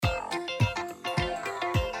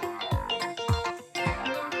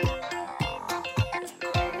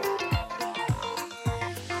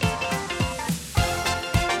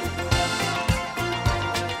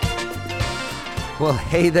Well,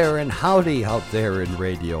 hey there and howdy out there in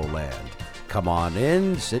Radio Land. Come on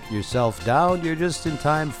in, sit yourself down. You're just in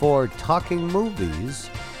time for Talking Movies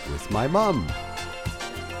with my mom.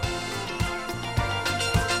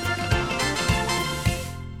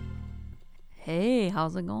 Hey,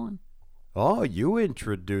 how's it going? Oh, you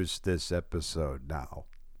introduced this episode now.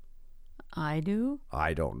 I do?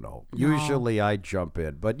 I don't know. No. Usually I jump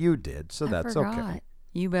in, but you did, so that's forgot. okay.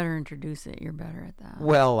 You better introduce it. You're better at that.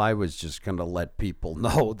 Well, I was just going to let people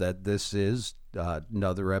know that this is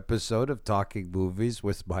another episode of Talking Movies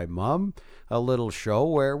with my mom, a little show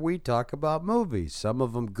where we talk about movies. Some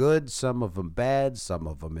of them good, some of them bad, some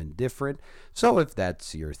of them indifferent. So if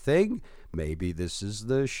that's your thing, maybe this is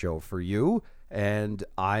the show for you. And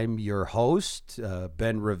I'm your host,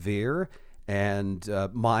 Ben Revere, and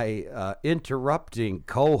my interrupting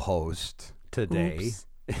co-host today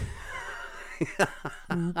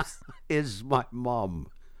is my mom.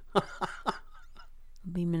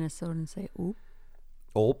 Be Minnesota and say oop.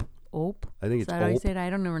 Oop. Oop. I think Is it's that how you oop. say it? I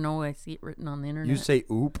don't ever know. I see it written on the internet. You say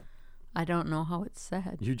oop. I don't know how it's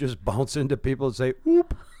said. You just bounce into people and say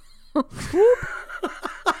oop.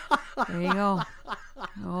 There you go.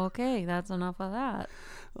 Okay, that's enough of that.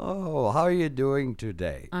 Oh, how are you doing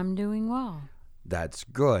today? I'm doing well. That's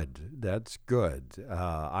good. That's good.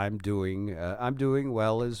 I'm doing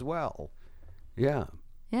well as well. Yeah.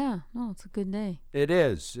 Yeah, no, it's a good day. It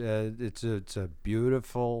is. It's a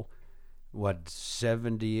beautiful,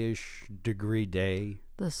 70-ish degree day.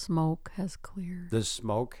 The smoke has cleared. The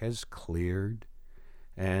smoke has cleared,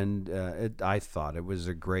 and I thought it was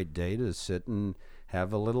a great day to sit and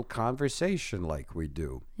have a little conversation like we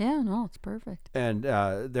do. Yeah, no, it's perfect. And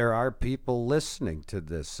there are people listening to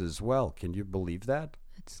this as well. Can you believe that?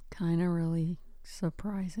 It's kind of really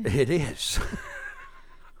surprising. It is.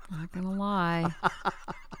 Not gonna lie.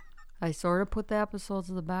 I sort of put the episodes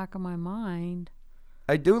at the back of my mind.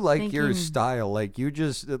 I do like your Thinking- style. Like you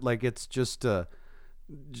just like it's just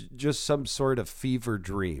some sort of fever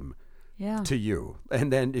dream Yeah, to you,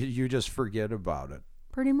 and then you just forget about it.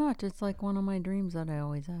 pretty much. It's like one of my dreams that I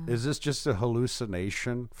always have. Is this just a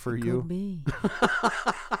hallucination for It you? Could be.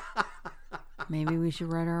 Maybe we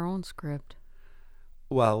should write our own script.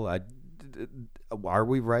 Well, are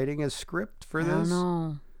we writing a script for I this? don't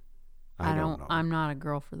know. I don't know. I'm not a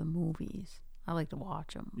girl for the movies. I like to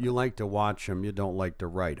watch them. You like to watch them. You don't like to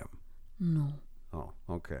write them. No. Oh,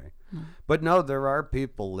 okay. No. But no, there are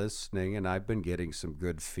people listening, and I've been getting some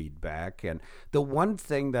good feedback. And the one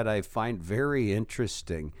thing that I find very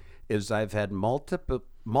interesting is I've had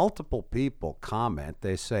multiple people comment.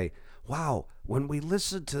 They say, wow, when we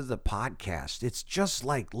listen to the podcast, it's just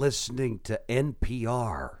like listening to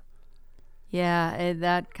NPR. Yeah,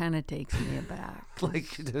 that kind of takes me aback.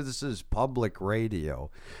 Like, this is public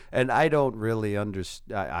radio. And I don't really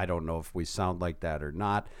understand. I don't know if we sound like that or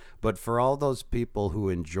not. But for all those people who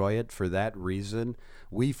enjoy it for that reason,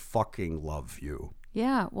 we fucking love you.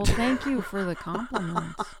 Yeah, well, thank you for the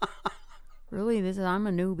compliments. Really, I'm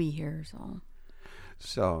a newbie here, so.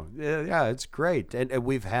 So, yeah, it's great. And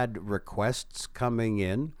we've had requests coming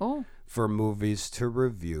in for movies to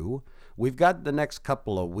review. We've got the next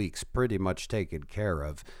couple of weeks pretty much taken care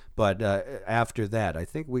of. But after that, I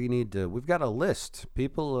think we've got a list.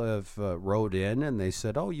 People have wrote in and they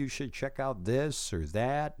said, oh, you should check out this or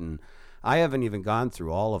that. And I haven't even gone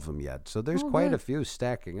through all of them yet. So there's quite good. a few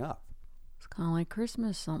stacking up. It's kind of like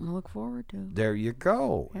Christmas, something to look forward to. There you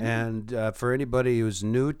go. Yeah. And for anybody who's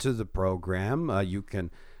new to the program, you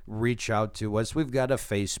can reach out to us. We've got a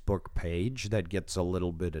Facebook page that gets a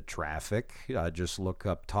little bit of traffic. Just look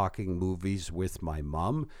up Talking Movies with my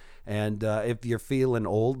mom. And if you're feeling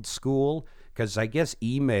old school, because I guess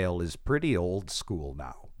email is pretty old school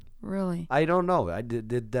now. Really? I don't know.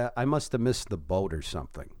 I must have missed the boat or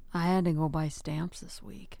something. I had to go buy stamps this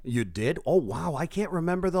week. You did? Oh, wow. I can't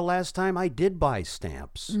remember the last time I did buy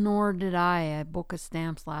stamps. Nor did I. I booked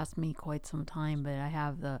stamps last me quite some time, but I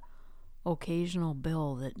have the occasional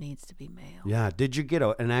bill that needs to be mailed. Yeah. Did you get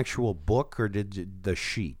an actual book or the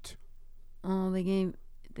sheet? Oh, they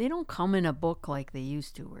don't come in a book like they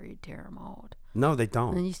used to where you tear them out. No, they And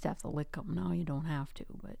don't. you used to have to lick them. Now you don't have to,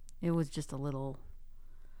 but it was just a little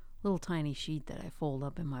tiny sheet that I fold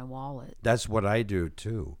up in my wallet. That's what I do,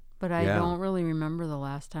 too. But I Yeah. don't really remember the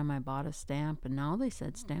last time I bought a stamp, and now they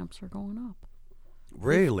said stamps are going up.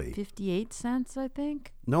 Really? 58 cents, I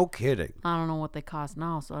think. No kidding. I don't know what they cost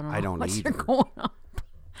now, so I don't know I don't how much either. they're going up.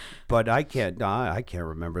 But I can't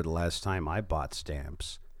remember the last time I bought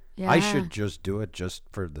stamps. Yeah. I should just do it just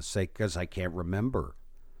for the sake, because I can't remember.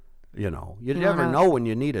 You You never wanna- know when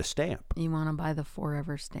you need a stamp. You want to buy the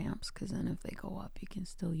forever stamps, because then if they go up, you can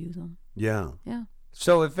still use them. Yeah. Yeah.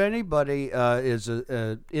 So if anybody is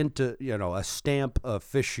into, a stamp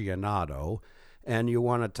aficionado, and you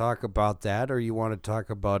want to talk about that, or you want to talk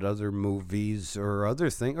about other movies or other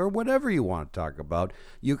thing, or whatever you want to talk about,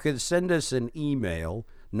 you can send us an email,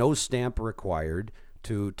 no stamp required,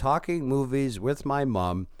 to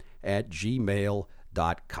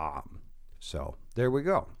talkingmovieswithmymom@gmail.com. So there we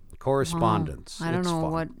go. Correspondence. I don't It's know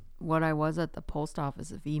fun. what I was at the post office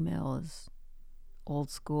if email is old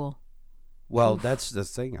school. Well, that's the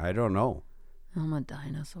thing. I don't know. I'm a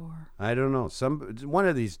dinosaur. I don't know. One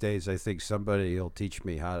of these days, I think somebody will teach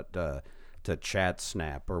me how to chat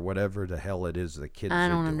snap or whatever the hell it is the kids I are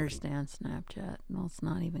don't doing. understand Snapchat. Let's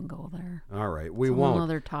not even go there. All right, we It's won't.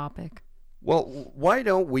 another topic. Well, why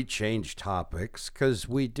don't we change topics? Because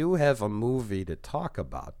we do have a movie to talk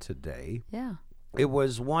about today. Yeah. It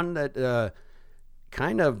was one that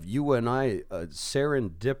kind of you and I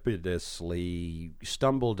serendipitously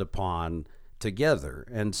stumbled upon together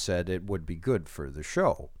and said it would be good for the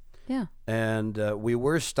show. Yeah. And we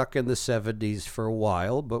were stuck in the 70s for a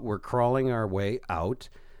while, but we're crawling our way out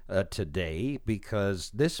today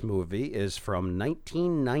because this movie is from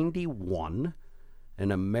 1991,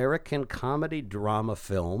 an American comedy drama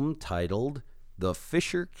film titled The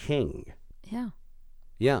Fisher King. Yeah.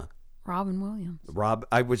 Yeah. Robin Williams.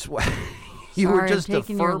 I was... You Sorry, were just I'm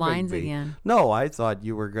taking your affirming lines me. again. No, I thought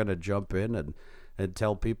you were going to jump in and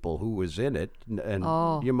tell people who was in it, and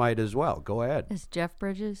you might as well. Go ahead. It's Jeff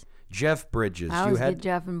Bridges. Jeff Bridges. I always get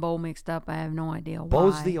Jeff and Bo mixed up. I have no idea why.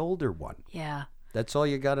 Bo's the older one. Yeah. That's all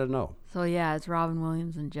you got to know. So yeah, it's Robin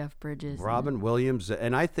Williams and Jeff Bridges. Robin Williams,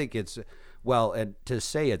 and I think it's, well, and to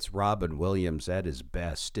say it's Robin Williams at his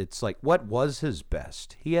best, it's like, what was his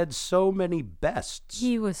best? He had so many bests.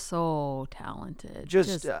 He was so talented.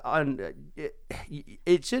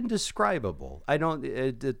 It's indescribable.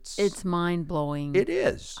 It's mind-blowing. It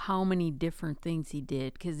is. How many different things he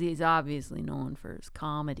did, because he's obviously known for his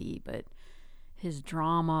comedy, but his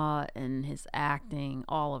drama and his acting,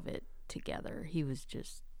 all of it together. He was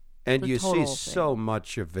just And the you see total so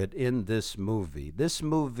much of it in this movie. This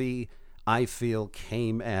movie, I feel,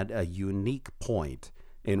 came at a unique point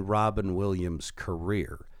in Robin Williams'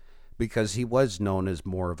 career because he was known as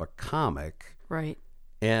more of a comic. Right.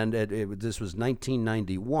 And this was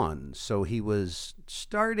 1991, so he was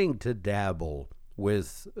starting to dabble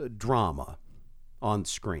with drama on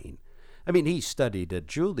screen. I mean, he studied at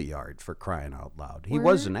Juilliard, for crying out loud. He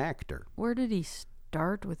was an actor. Where did he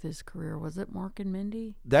start with his career? Was it Mork and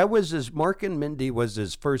Mindy? Mork and Mindy was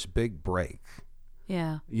his first big break.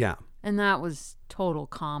 Yeah. Yeah. And that was total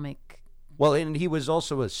comic. Well, and he was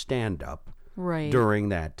also a stand-up during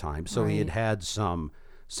that time, so he had some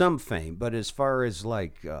fame. But as far as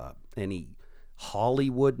like any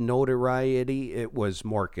Hollywood notoriety, it was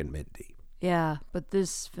Mork and Mindy. Yeah, but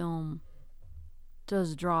this film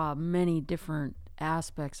does draw many different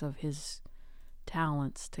aspects of his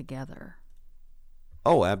talents together.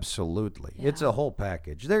 Oh, absolutely. Yeah. It's a whole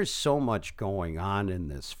package. There's so much going on in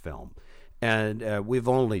this film. And we've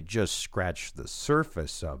only just scratched the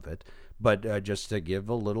surface of it. But just to give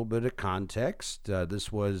a little bit of context,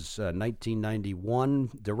 this was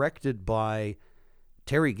 1991, directed by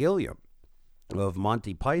Terry Gilliam of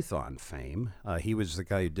Monty Python fame. He was the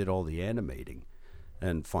guy who did all the animating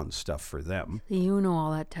and fun stuff for them. You know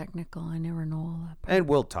all that technical. I never know all that. And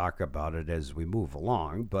we'll talk about it as we move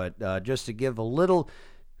along. But just to give a little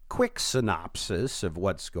quick synopsis of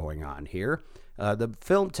what's going on here, the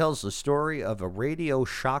film tells the story of a radio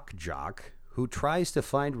shock jock who tries to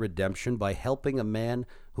find redemption by helping a man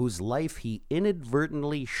whose life he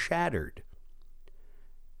inadvertently shattered.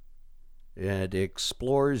 It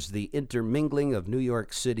explores the intermingling of New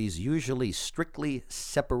York City's usually strictly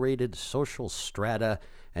separated social strata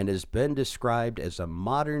and has been described as a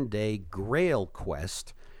modern-day Grail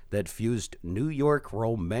quest that fused New York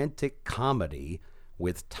romantic comedy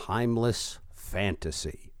with timeless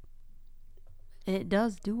fantasy. It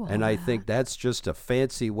does do all And that. I think that's just a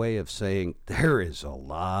fancy way of saying there is a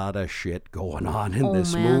lot of shit going on in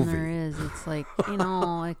this movie. There is. It's like,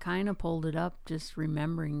 I kind of pulled it up just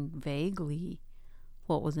remembering vaguely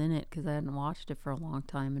what was in it because I hadn't watched it for a long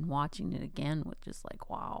time, and watching it again was just like,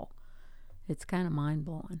 wow. It's kind of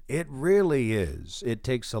mind-blowing. It really is. It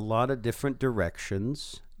takes a lot of different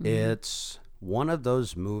directions. Mm-hmm. It's one of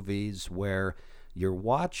those movies where you're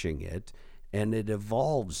watching it and it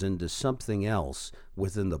evolves into something else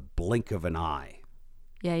within the blink of an eye.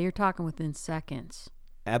 Yeah, you're talking within seconds.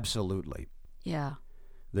 Absolutely. Yeah.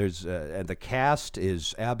 There's and the cast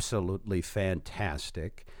is absolutely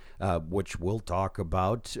fantastic, which we'll talk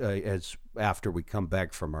about as after we come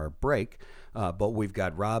back from our break. But we've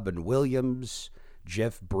got Robin Williams,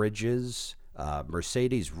 Jeff Bridges,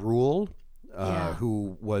 Mercedes Rule, Yeah.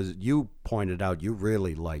 who was, you pointed out you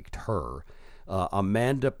really liked her.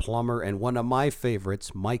 Amanda Plummer, and one of my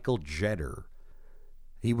favorites, Michael Jeter.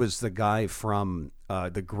 He was the guy from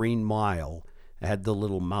The Green Mile, had the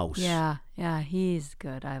little mouse. Yeah, he's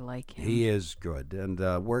good. I like him. He is good, and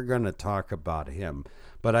we're going to talk about him.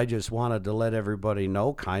 But I just wanted to let everybody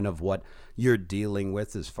know kind of what you're dealing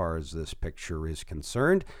with as far as this picture is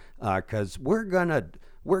concerned, because we're gonna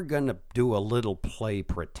do a little play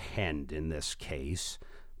pretend in this case,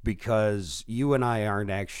 because you and I aren't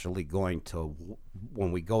actually going to,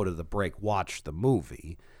 when we go to the break, watch the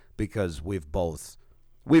movie, because we've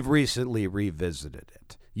recently revisited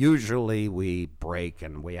it. Usually we break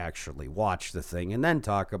and we actually watch the thing and then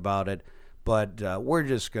talk about it, but we're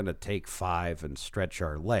just going to take 5 and stretch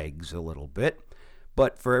our legs a little bit.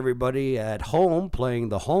 But for everybody at home playing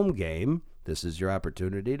the home game, this is your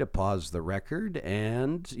opportunity to pause the record,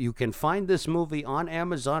 and you can find this movie on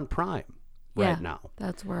Amazon Prime right now.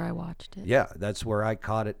 That's where I watched it. Yeah, that's where I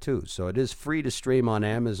caught it too. So it is free to stream on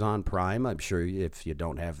Amazon Prime. I'm sure if you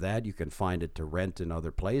don't have that, you can find it to rent in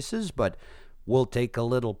other places. But we'll take a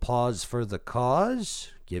little pause for the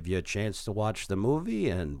cause, give you a chance to watch the movie,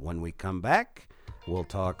 and when we come back, we'll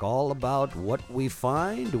talk all about what we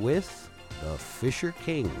find with the Fisher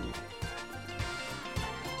King.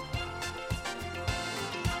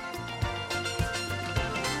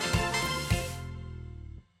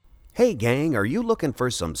 Hey gang, are you looking for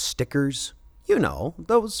some stickers? You know,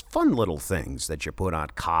 those fun little things that you put on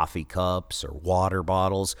coffee cups or water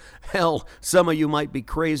bottles. Hell, some of you might be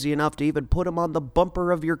crazy enough to even put them on the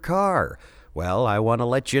bumper of your car. Well, I want to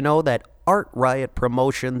let you know that Art Riot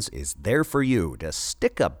Promotions is there for you to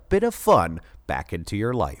stick a bit of fun back into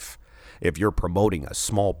your life. If you're promoting a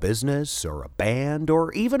small business or a band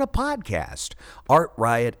or even a podcast, Art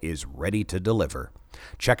Riot is ready to deliver.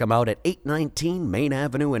 Check them out at 819 Main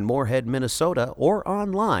Avenue in Moorhead, Minnesota, or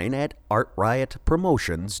online at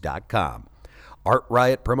artriotpromotions.com. Art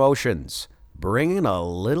Riot Promotions, bringing a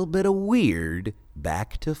little bit of weird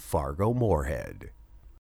back to Fargo Moorhead.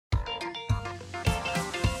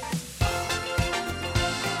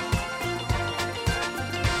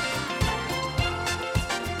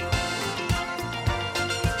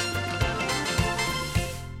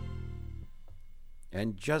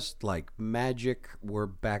 And just like magic, we're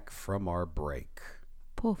back from our break.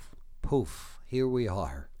 Poof. Poof, here we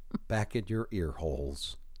are, back in your ear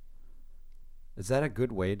holes. Is that a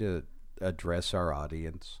good way to address our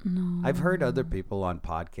audience? No. I've heard other people on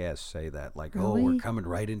podcasts say that, like, oh, we're Really? coming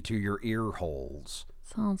right into your ear holes.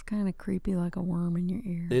 Sounds kind of creepy, like a worm in your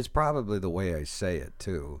ear. It's probably the way I say it,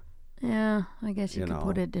 too. Yeah, I guess you You could know,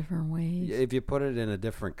 put it different ways. If you put it in a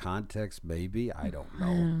different context, maybe. I don't know.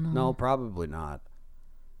 I don't know. No, probably not.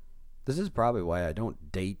 This is probably why I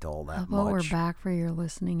don't date all that How about much. we're back for your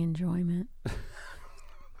listening enjoyment?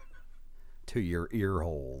 To your ear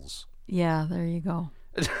holes. Yeah, there you go.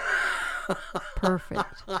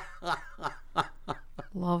 Perfect.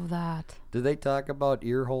 Love that. Do they talk about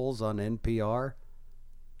ear holes on NPR?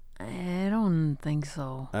 I don't think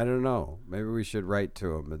so. I don't know. Maybe we should write to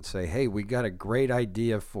them and say, "Hey, we got a great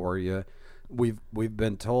idea for you. We've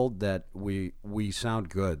been told that we sound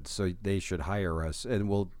good, so they should hire us, and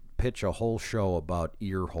we'll pitch a whole show about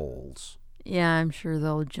ear holes." Yeah, I'm sure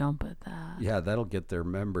they'll jump at that. Yeah, that'll get their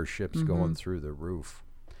memberships going through the roof.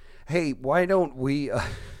 Hey, why don't we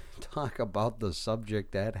talk about the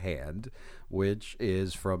subject at hand, which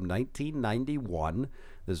is from 1991.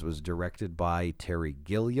 This was directed by Terry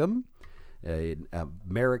Gilliam, an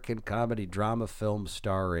American comedy drama film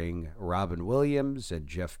starring Robin Williams and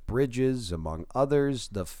Jeff Bridges, among others,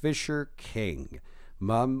 The Fisher King.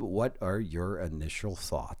 Mom, what are your initial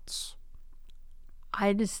thoughts?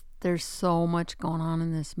 There's so much going on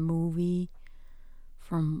in this movie,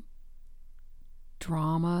 from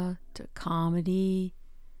drama to comedy,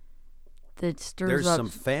 that stirs There's up some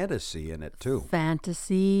fantasy in it, too.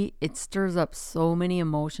 fantasy. It stirs up so many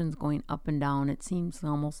emotions going up and down. It seems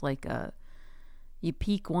almost like you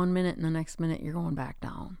peak 1 minute and the next minute you're going back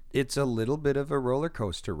down. It's a little bit of a roller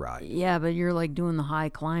coaster ride. Yeah, but you're like doing the high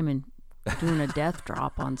climb and doing a death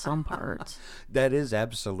drop on some parts. That is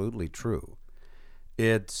absolutely true.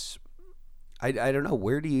 It's, I don't know,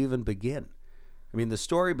 where do you even begin? I mean, the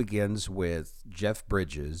story begins with Jeff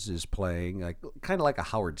Bridges is playing kind of like a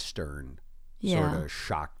Howard Stern Yeah. sort of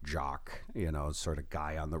shock jock, sort of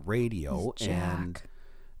guy on the radio. He's Jack.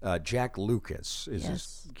 And Jack Lucas is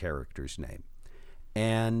his character's name.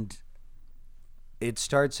 And it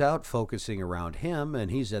starts out focusing around him, and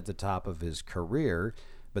he's at the top of his career.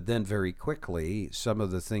 But then very quickly, some of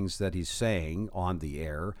the things that he's saying on the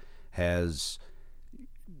air has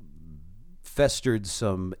festered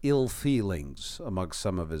some ill feelings amongst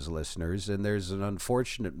some of his listeners, and there's an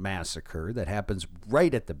unfortunate massacre that happens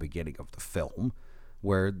right at the beginning of the film,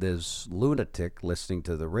 where this lunatic listening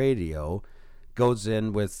to the radio goes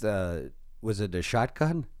in with, was it a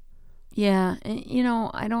shotgun? Yeah, and, you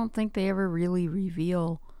know, I don't think they ever really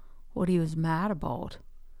reveal what he was mad about.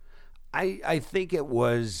 I think it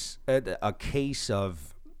was a case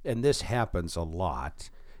of, and this happens a lot,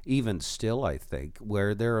 even still, I think,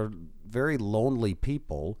 where there are very lonely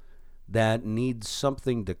people that need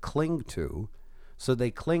something to cling to, so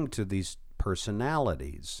they cling to these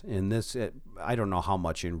personalities. In this, I don't know how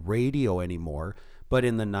much in radio anymore, but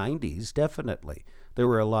in the 90s, definitely. There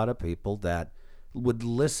were a lot of people that would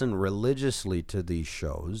listen religiously to these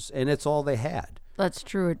shows, and it's all they had. That's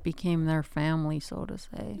true. It became their family, so to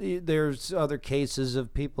say. There's other cases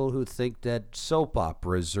of people who think that soap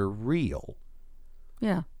operas are real.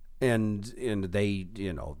 Yeah. And they,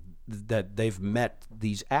 you know, that they've met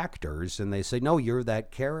these actors and they say, no, you're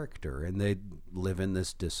that character. And they live in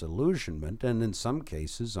this disillusionment. And in some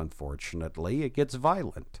cases, unfortunately, it gets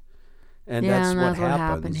violent. And Yeah, that's and what that's what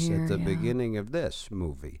happened happens here, at the yeah. beginning of this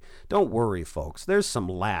movie. Don't worry, folks. There's some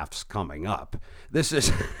laughs coming up. This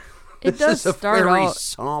is It this does is a start very out-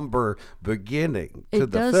 somber beginning to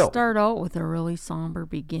It the does film. start out with a really somber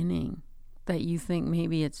beginning that you think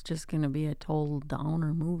maybe it's just going to be a total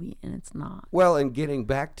downer movie, and it's not. Well, and getting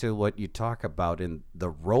back to what you talk about in the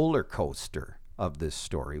roller coaster of this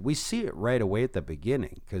story, we see it right away at the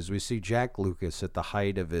beginning, because we see Jack Lucas at the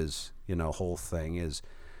height of his, you know, whole thing is,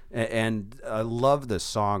 and I love the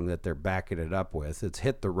song that they're backing it up with. It's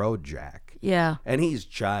Hit the Road, Jack. Yeah. And he's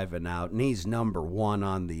jiving out, and he's number one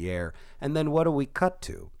on the air. And then what do we cut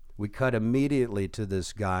to? We cut immediately to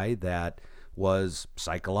this guy that was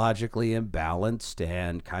psychologically imbalanced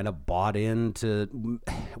and kind of bought into,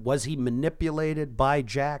 was he manipulated by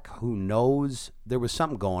Jack? Who knows? There was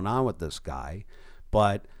something going on with this guy,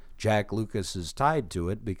 but Jack Lucas is tied to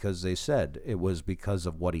it because they said it was because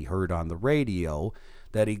of what he heard on the radio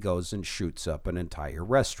that he goes and shoots up an entire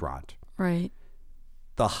restaurant. Right.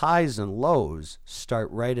 The highs and lows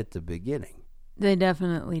start right at the beginning, They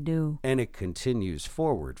definitely do. and it continues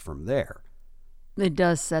forward from there. It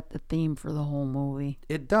does set the theme for the whole movie.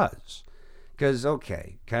 It does. Because,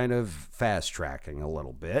 okay, kind of fast-tracking a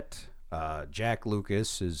little bit. Jack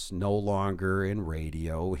Lucas is no longer in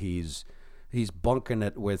radio. He's bunking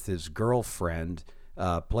it with his girlfriend,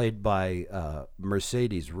 played by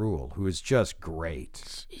Mercedes Ruehl, who is just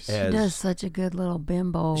great. She does such a good little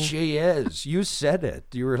bimbo. She is. You said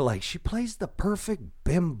it. You were like, she plays the perfect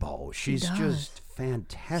bimbo. She's does. just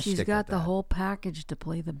fantastic. She's got at the that. whole package to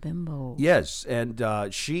play the bimbo. Yes, and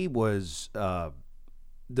she was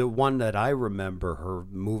the one that I remember, her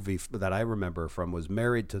movie that I remember from was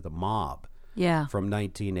Married to the Mob Yeah. from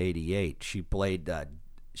 1988. She played,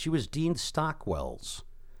 she was Dean Stockwell's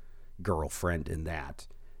girlfriend in that.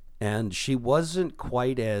 And she wasn't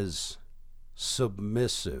quite as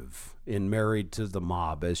submissive in Married to the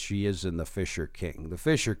Mob as she is in The Fisher King. The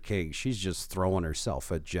Fisher King, she's just throwing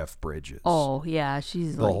herself at Jeff Bridges. Oh, yeah.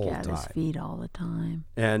 She's The like whole at his time. feet all the time.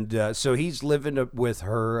 And so he's living with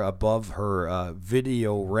her above her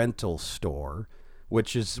video rental store,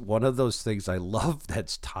 which is one of those things I love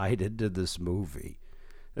that's tied into this movie.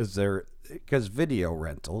 Is there, because video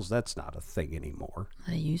rentals, that's not a thing anymore.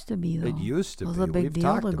 It used to be, though. It used to It was be. a big We've deal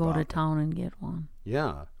talked to go about to it. town and get one.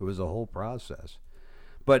 Yeah, it was a whole process.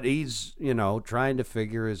 But he's, you know, trying to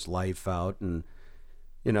figure his life out and,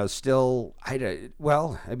 you know, still, I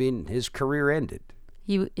mean, his career ended.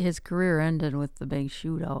 His career ended with the big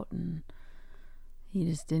shootout, and he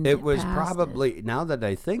just didn't It get was past probably, now that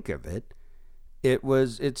I think of it,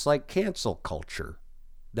 it's like cancel culture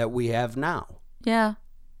that we have now. Yeah.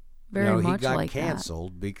 Very you know, much he got like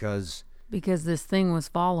canceled because, because this thing was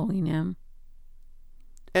following him.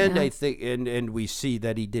 and Yeah. I think, and we see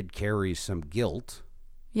that he did carry some guilt.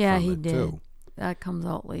 Yeah, from he it, did. too. That comes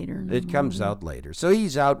out later. In the It comes movie. out later. So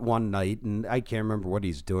he's out one night, and I can't remember what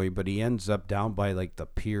he's doing, but he ends up down by like the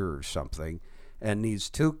pier or something, and these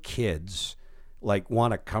two kids like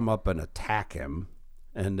want to come up and attack him,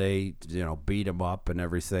 and they, you know, beat him up and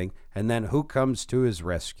everything. And then who comes to his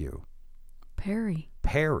rescue? Perry.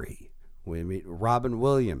 Perry. We meet Robin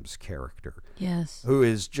Williams' character, Yes. who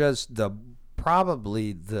is just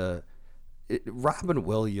Robin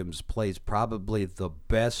Williams plays probably the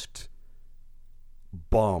best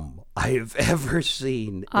bum I have ever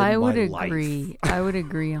seen in I would my life. agree. I would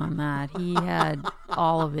agree on that. He had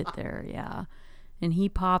all of it there, yeah. And he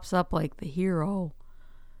pops up like the hero,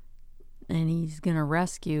 and he's going to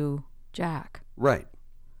rescue Jack. Right.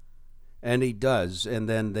 And he does, and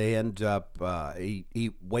then they end up.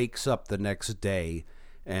 He wakes up the next day,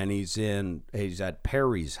 and he's at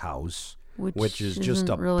Perry's house, which is just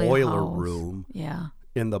a really boiler house. room Yeah.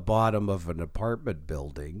 in the bottom of an apartment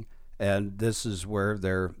building, and this is where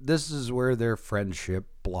their friendship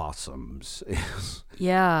blossoms.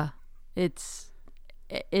 Yeah. It's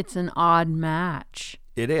an odd match.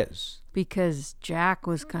 It is. Because Jack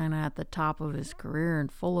was kind of at the top of his career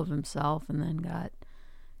and full of himself, and then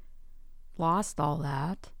lost all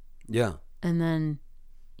that. Yeah. And then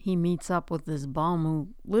he meets up with this bum who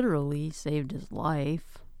literally saved his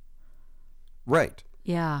life. Right.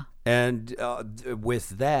 Yeah. And with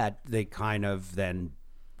that, they kind of then,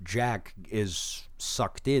 Jack is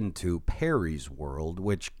sucked into Perry's world,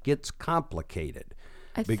 which gets complicated.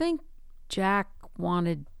 I think Jack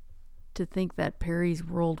wanted to think that Perry's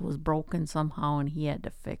world was broken somehow and he had to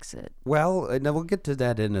fix it. Well, and we'll get to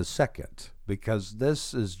that in a second, because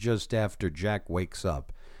this is just after Jack wakes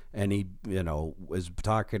up and he, is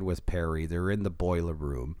talking with Perry. They're in the boiler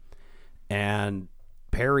room, and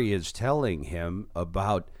Perry is telling him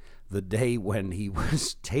about the day when he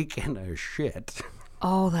was taking a shit.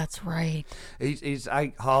 Oh, that's right.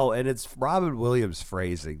 And it's Robin Williams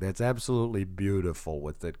phrasing that's absolutely beautiful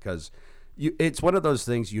with it, because it's one of those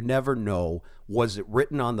things you never know. Was it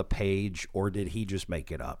written on the page or did he just make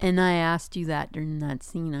it up? And I asked you that during that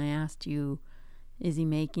scene. I asked you, is he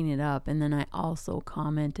making it up? And then I also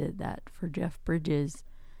commented that for Jeff Bridges,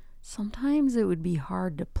 sometimes it would be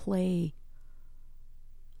hard to play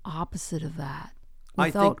opposite of that. I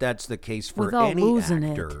think that's the case for any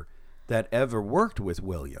actor that ever worked with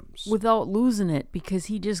Williams. Without losing it, because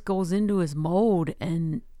he just goes into his mode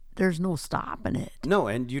and there's no stopping it. No,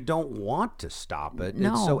 and you don't want to stop it.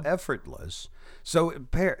 No. It's so effortless. So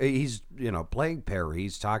he's, playing Perry.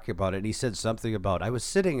 He's talking about it. And he said something about, I was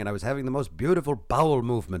sitting and I was having the most beautiful bowel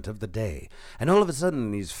movement of the day. And all of a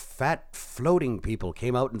sudden, these fat floating people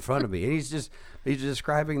came out in front of me. And he's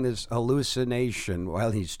describing this hallucination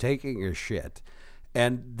while he's taking a shit.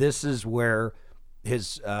 And this is where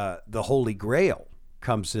the Holy Grail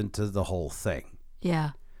comes into the whole thing.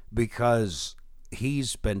 Yeah. Because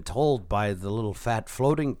he's been told by the little fat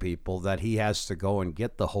floating people that he has to go and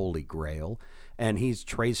get the Holy Grail, and he's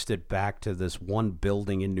traced it back to this one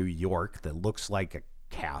building in New York that looks like a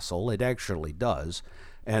castle. It actually does.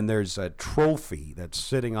 And there's a trophy that's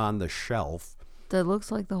sitting on the shelf that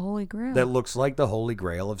looks like the Holy Grail. That looks like the Holy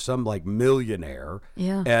Grail of some millionaire.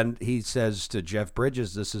 Yeah. And he says to Jeff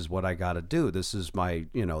Bridges, this is what I got to do. This is my,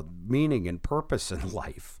 meaning and purpose in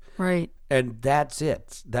life. Right. And that's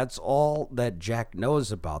it. That's all that Jack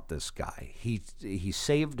knows about this guy. He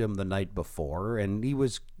saved him the night before, and he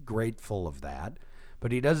was grateful of that,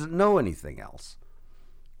 but he doesn't know anything else.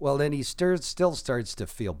 Well, then he still starts to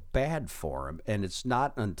feel bad for him, and it's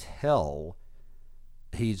not until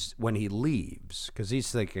when he leaves, because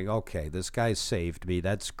he's thinking, okay, this guy saved me.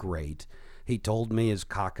 That's great. He told me his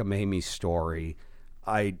cockamamie story.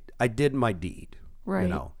 I did my deed.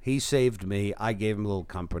 Right. He saved me. I gave him a little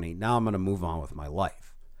company. Now I'm going to move on with my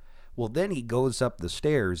life. Well, then he goes up the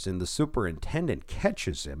stairs, and the superintendent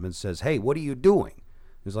catches him and says, hey, what are you doing?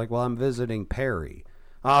 He's like, well, I'm visiting Perry.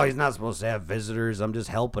 Oh, he's not supposed to have visitors. I'm just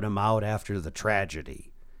helping him out after the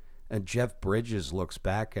tragedy. And Jeff Bridges looks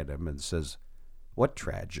back at him and says, what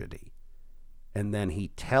tragedy? And then he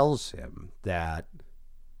tells him that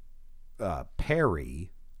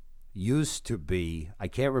Perry used to be, I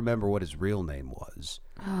can't remember what his real name was.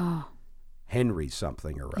 Oh. Henry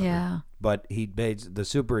something or other. Yeah. But the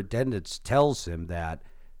superintendent tells him that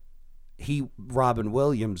Robin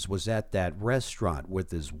Williams was at that restaurant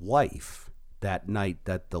with his wife that night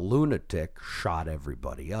that the lunatic shot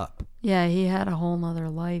everybody up. Yeah, he had a whole nother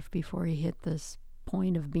life before he hit this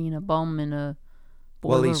point of being a bum in a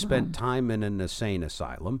boiler room. Spent time in an insane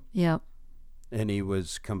asylum. Yep. And he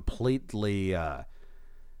was completely,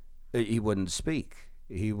 he wouldn't speak.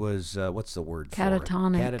 He was, what's the word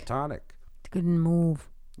catatonic. for it? Catatonic. Couldn't move.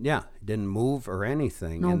 Yeah, didn't move or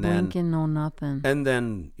anything. No and blinking, no nothing. And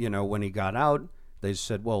then, when he got out, they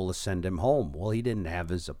said, well, let's send him home. Well, he didn't have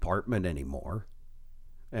his apartment anymore.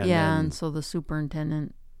 And so the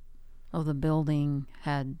superintendent of the building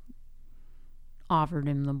had offered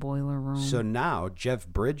him the boiler room. So now Jeff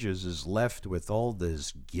Bridges is left with all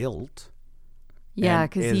this guilt. Yeah,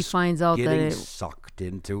 because he finds out that it sucked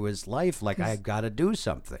into his life. Like, I've got to do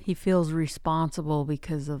something. He feels responsible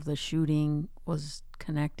because of the shooting was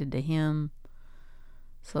connected to him.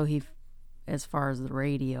 So as far as the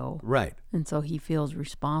radio. Right. And so he feels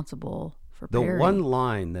responsible for The Perry. one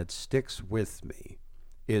line that sticks with me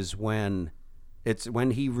is when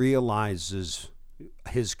he realizes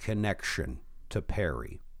his connection to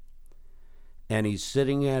Perry. and he's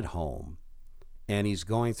sitting at home, and he's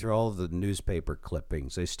going through all of the newspaper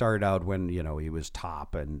clippings. They start out when, he was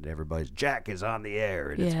top, and everybody's, Jack is on the air,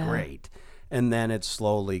 and it's great. And then it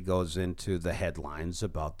slowly goes into the headlines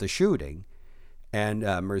about the shooting. And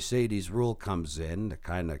Mercedes Ruehl comes in to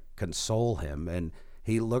kind of console him, and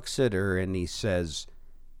he looks at her and he says,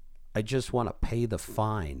 I just want to pay the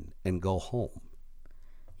fine and go home.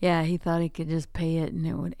 Yeah, he thought he could just pay it and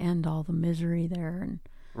it would end all the misery there, and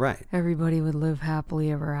right, everybody would live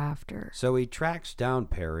happily ever after. So he tracks down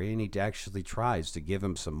Perry, and he actually tries to give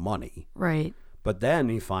him some money. Right. But then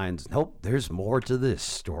he finds, nope, there's more to this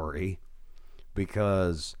story,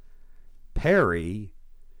 because Perry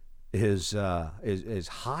is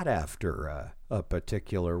hot after a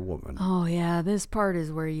particular woman. Oh yeah, this part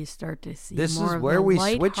is where you start to see this more is of where the we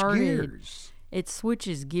switch lighthearted. gears. It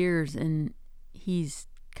switches gears, and he's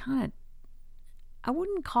kind of, I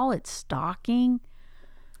wouldn't call it stalking.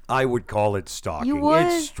 I would call it stalking. You would?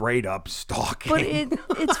 It's straight up stalking. But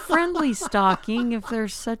it's friendly stalking, if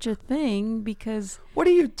there's such a thing, because... What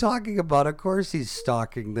are you talking about? Of course he's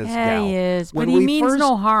stalking this gal. He is, but he means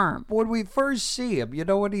no harm. When we first see him, you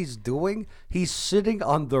know what he's doing? He's sitting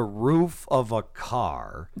on the roof of a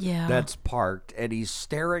car that's parked, and he's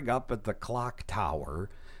staring up at the clock tower,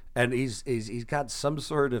 and he's got some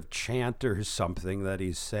sort of chant or something that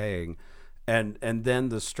he's saying. And then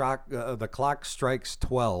the clock strikes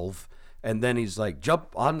 12, and then he's like, jump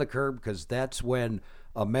on the curb, because that's when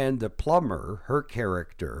Amanda Plummer, her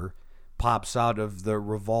character, pops out of the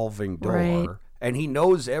revolving door, right. And he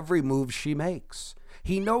knows every move she makes.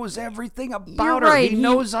 He knows everything about You're her. right. He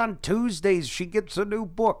knows on Tuesdays she gets a new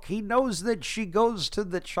book. He knows that she goes to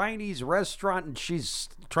the Chinese restaurant and she's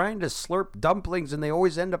trying to slurp dumplings and they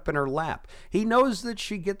always end up in her lap. He knows that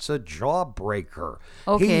she gets a jawbreaker.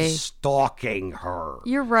 Okay. He's stalking her.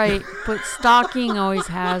 You're right, but stalking always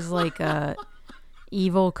has like a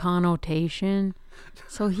evil connotation.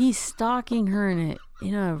 So he's stalking her in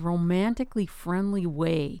a romantically friendly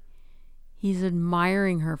way. He's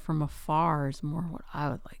admiring her from afar is more what I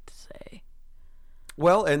would like to say.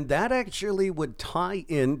 Well, and that actually would tie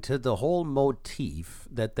into the whole motif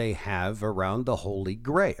that they have around the Holy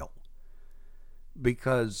Grail.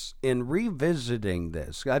 Because in revisiting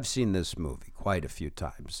this, I've seen this movie quite a few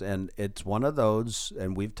times, and it's one of those,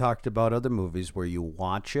 and we've talked about other movies where you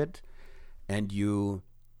watch it and you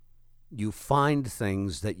find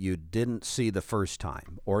things that you didn't see the first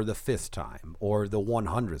time or the fifth time or the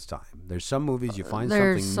 100th time. There's some movies you find something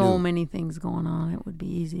new. There's so many things going on. It would be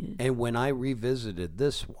easy to... And when I revisited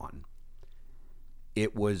this one,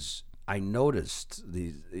 I noticed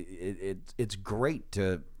it's great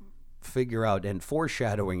to figure out, and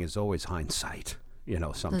foreshadowing is always hindsight,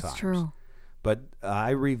 sometimes. That's true. But I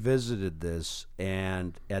revisited this,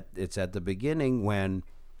 and it's at the beginning when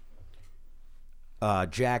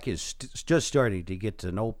Jack is just starting to get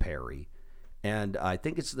to know Perry, and I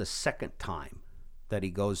think it's the second time that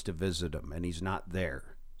he goes to visit him, and he's not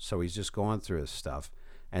there. So he's just going through his stuff,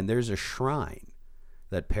 and there's a shrine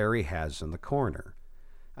that Perry has in the corner.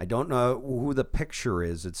 I don't know who the picture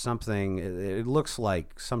is. It's something, it looks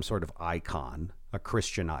like some sort of icon, a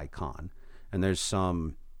Christian icon, and there's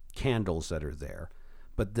some candles that are there.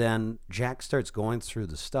 But then Jack starts going through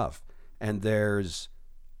the stuff, and there's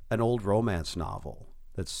an old romance novel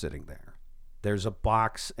that's sitting there. There's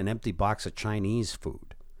an empty box of Chinese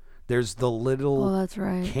food. There's the little that's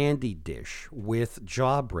right. candy dish with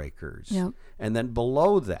jawbreakers. Yep. And then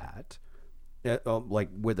below that, like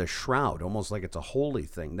with a shroud, almost like it's a holy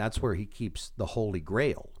thing, that's where he keeps the Holy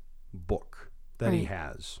Grail book that he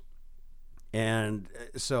has. And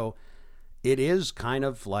so it is kind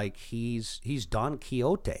of like he's Don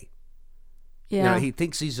Quixote. Yeah. He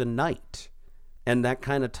thinks he's a knight. And that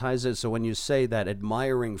kind of ties it. So when you say that,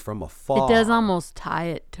 admiring from afar, it does almost tie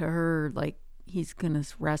it to her, like he's going to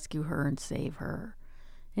rescue her and save her.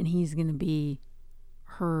 And he's going to be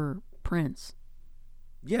her prince.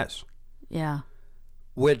 Yes. Yeah.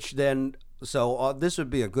 Which then, so this would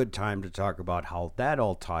be a good time to talk about how that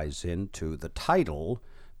all ties into the title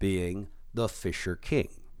being The Fisher King.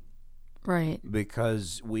 Right.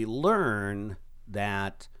 Because we learn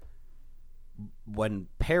that when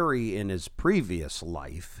Perry, in his previous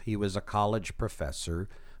life, he was a college professor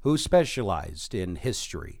who specialized in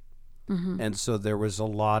history. Mm-hmm. And so there was a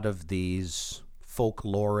lot of these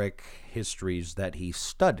folkloric histories that he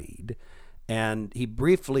studied. And he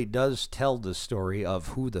briefly does tell the story of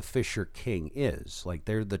who the Fisher King is. Like,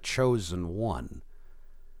 they're the chosen one.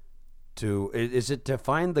 Is it to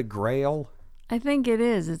find the Grail? I think it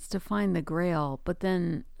is. It's to find the Grail. But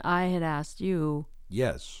then I had asked you.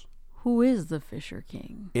 Yes. Who is the Fisher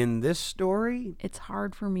King? In this story? It's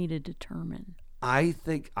hard for me to determine. I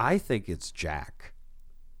think it's Jack.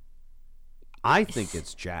 I think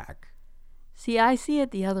it's Jack. See, I see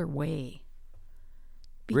it the other way.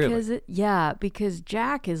 Because Really? because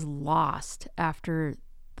Jack is lost after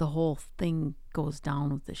the whole thing goes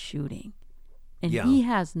down with the shooting. And Yeah. he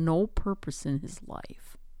has no purpose in his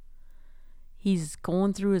life. He's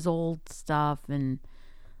going through his old stuff and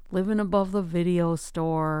living above the video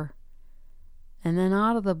store. And then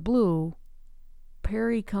out of the blue,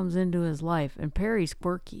 Perry comes into his life. And Perry's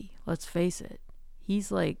quirky, let's face it.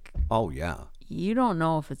 He's like, Oh, yeah. you don't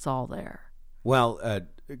know if it's all there. Well,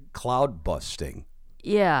 cloud busting.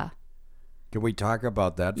 Yeah. Can we talk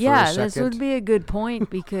about that for a Yeah, second? this would be a good point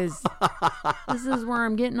because this is where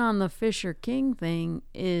I'm getting on the Fisher King thing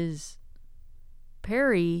is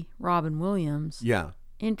Perry, Robin Williams, Yeah.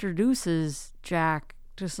 introduces Jack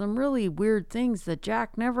to some really weird things that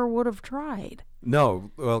Jack never would have tried.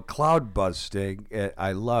 No, well, cloud busting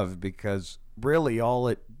I love because really all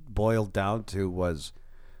it boiled down to was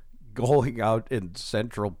going out in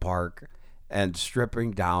Central Park and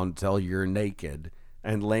stripping down till you're naked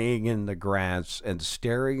and laying in the grass and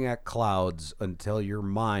staring at clouds until your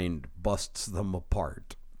mind busts them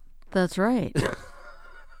apart. That's right.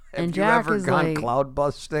 Have you Jack ever is gone like, cloud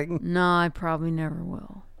busting? no, I probably never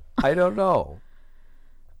will. I don't know.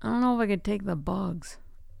 I don't know if I could take the bugs.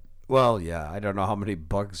 Well, yeah, I don't know how many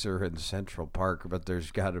bugs are in Central Park, but there's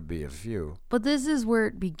got to be a few. But this is where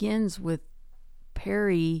it begins with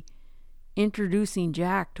Perry introducing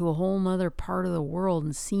Jack to a whole nother part of the world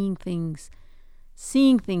and seeing things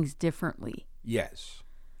differently. Yes.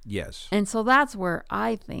 Yes. And so that's where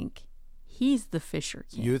I think he's the Fisher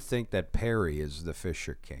King. You think that Perry is the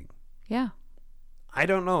Fisher King? Yeah. I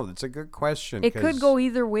don't know. That's a good question. It could go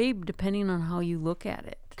either way depending on how you look at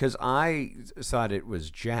it. Because I thought it was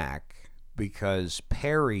Jack because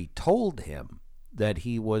Perry told him that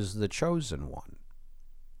he was the chosen one.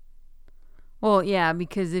 Well, yeah,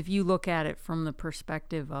 because if you look at it from the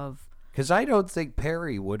perspective of... Because I don't think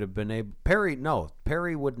Perry would have been able...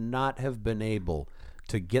 Perry would not have been able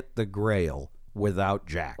to get the Grail without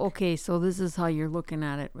Jack. Okay, so this is how you're looking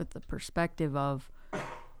at it with the perspective of...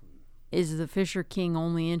 Is the Fisher King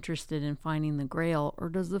only interested in finding the Grail, or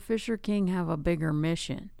does the Fisher King have a bigger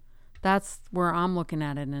mission? That's where I'm looking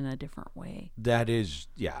at it in a different way. That is,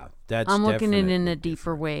 yeah. That's I'm looking at it in a definitely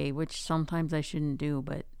deeper way, which sometimes I shouldn't do,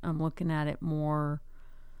 but I'm looking at it more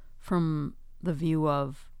from the view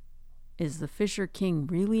of, is the Fisher King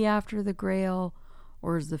really after the Grail,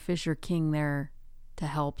 or is the Fisher King there to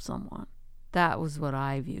help someone? That was what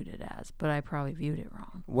I viewed it as, but I probably viewed it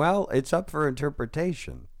wrong. Well, it's up for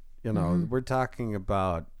interpretation. You know, we're talking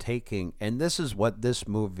about taking, and this is what this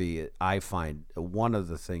movie, I find, one of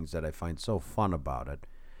the things that I find so fun about it,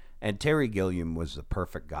 and Terry Gilliam was the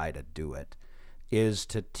perfect guy to do it, is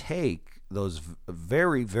to take those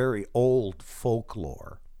very, very old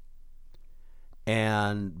folklore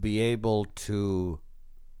and be able to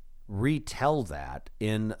retell that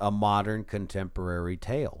in a modern contemporary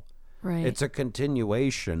tale. Right. It's a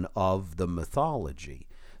continuation of the mythology.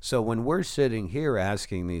 So when we're sitting here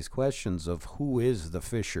asking these questions of who is the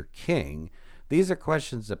Fisher King, these are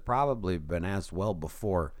questions that probably have been asked well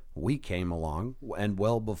before we came along and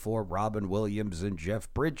well before Robin Williams and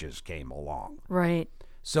Jeff Bridges came along. Right.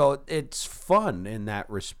 So it's fun in that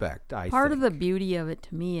respect, I think. Part of the beauty of it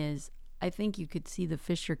to me is I think you could see the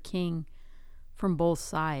Fisher King from both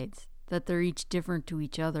sides, that they're each different to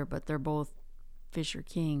each other, but they're both Fisher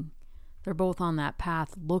King. They're both on that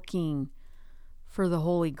path looking for the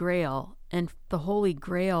Holy Grail, and the Holy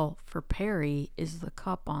Grail for Perry is the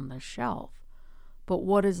cup on the shelf. But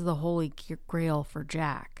what is the Holy Grail for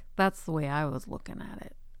Jack? That's the way I was looking at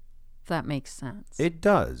it. If that makes sense. It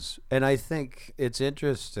does. And I think it's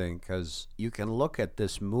interesting because you can look at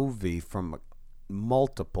this movie from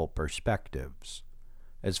multiple perspectives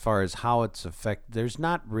as far as how it's affected. There's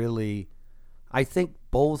not really, I think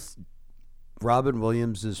both Robin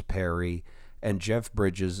Williams as Perry and Jeff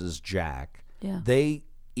Bridges as Jack, they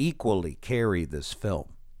equally carry this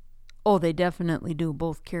film. Oh, they definitely do.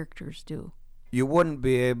 Both characters do. You wouldn't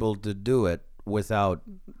be able to do it without,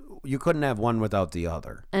 you couldn't have one without the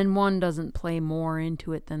other. And one doesn't play more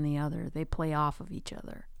into it than the other. They play off of each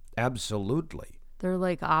other. Absolutely. They're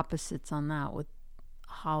like opposites on that with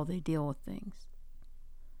how they deal with things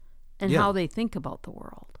and Yeah. how they think about the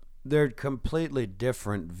world. They're completely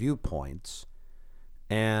different viewpoints,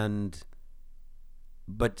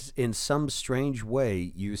 but in some strange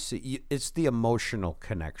way, you see, it's the emotional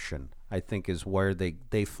connection, I think, is where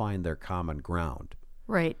they find their common ground.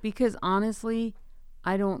 Right, because honestly,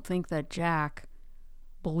 I don't think that Jack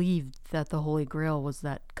believed that the Holy Grail was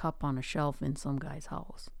that cup on a shelf in some guy's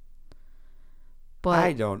house. But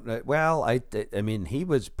I don't. Well, I mean, he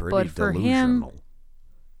was pretty But for delusional. him-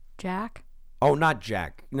 Jack. Oh, not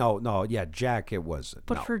Jack. No, yeah, Jack. It wasn't.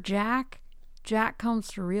 But no. for Jack comes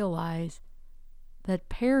to realize that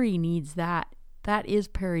Perry needs that. That is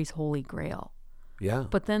Perry's holy grail. Yeah.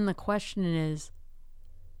 But then the question is,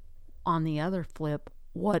 on the other flip,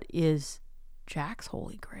 what is Jack's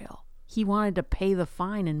holy grail? He wanted to pay the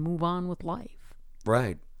fine and move on with life.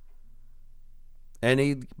 Right.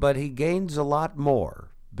 But he gains a lot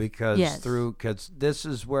more because because this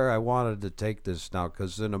is where I wanted to take this now,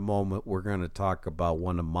 because in a moment we're going to talk about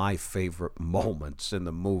one of my favorite moments in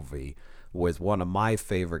the movie with one of my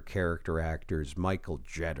favorite character actors, Michael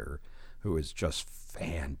Jeter, who is just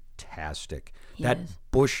fantastic. That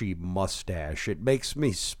bushy mustache, it makes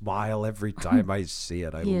me smile every time I see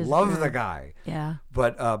it. I love the guy. Yeah.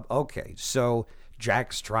 But, okay, so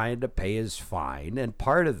Jack's trying to pay his fine, and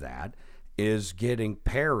part of that is getting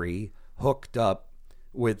Perry hooked up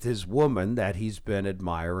with his woman that he's been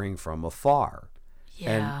admiring from afar. Yeah.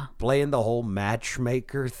 And playing the whole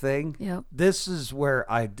matchmaker thing. Yep. This is where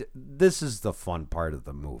this is the fun part of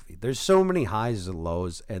the movie. There's so many highs and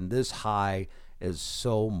lows, and this high is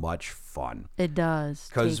so much fun. It does.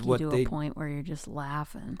 Because take you to a point where you're just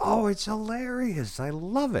laughing. Oh, it's hilarious. I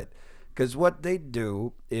love it. Because what they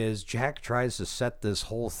do is Jack tries to set this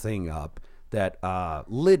whole thing up that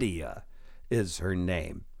Lydia is her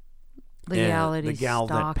name. The gal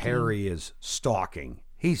that Perry is stalking.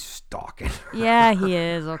 He's stalking her. Yeah, he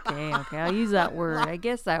is. Okay. I'll use that word. I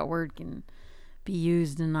guess that word can be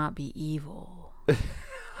used and not be evil.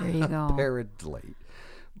 There you go. Apparently.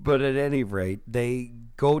 But at any rate, they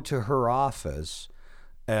go to her office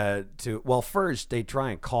first they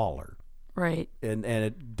try and call her. Right. And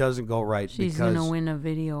it doesn't go right. She's because going to win a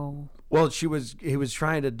video. Well, he was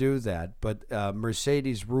trying to do that, but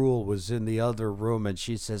Mercedes Rule was in the other room, and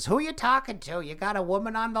she says, "Who you talking to? You got a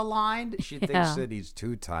woman on the line?" She thinks that he's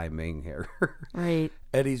two-timing her. Right.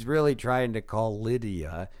 And he's really trying to call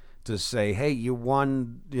Lydia to say, "Hey, you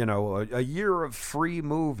won, a year of free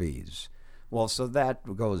movies." Well, so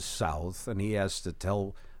that goes south, and he has to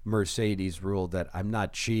tell Mercedes Rule that I'm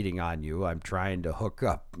not cheating on you. I'm trying to hook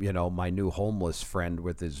up, my new homeless friend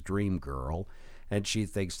with his dream girl. And she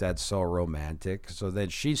thinks that's so romantic. So then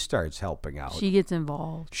she starts helping out. She gets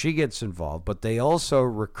involved. But they also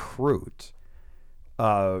recruit.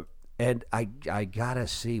 And I gotta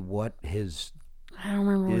see what his... I don't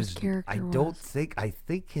remember what his character was. I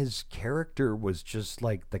think his character was just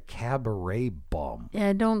like the cabaret bum. Yeah,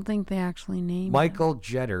 I don't think they actually named Michael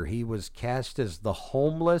Jeter. He was cast as the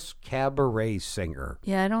homeless cabaret singer.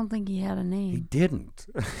 Yeah, I don't think he had a name. He didn't.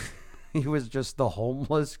 He was just the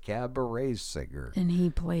homeless cabaret singer. And he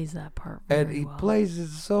plays that part very And he well. plays it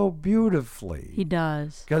so beautifully. He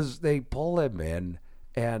does. Because they pull him in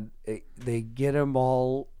and they get him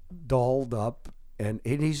all dolled up and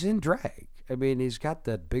he's in drag. I mean, he's got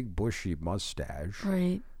that big bushy mustache.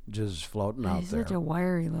 Right. Just floating out there. He's such a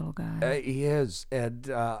wiry little guy. He is. And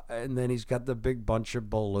then he's got the big bunch of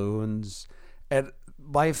balloons. And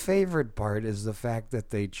my favorite part is the fact that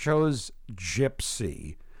they chose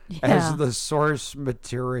Gypsy as the source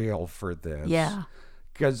material for this. Yeah.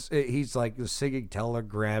 Because he's like singing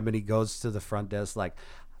Telegram and he goes to the front desk like,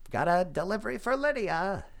 "I've got a delivery for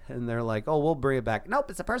Lydia." And they're like, "Oh, we'll bring it back." "Nope,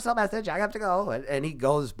 it's a personal message. I have to go." And he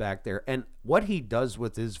goes back there. And what he does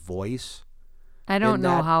with his voice... I don't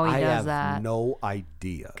know how he does that. I have no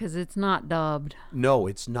idea. Because it's not dubbed. No,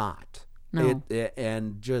 it's not. No.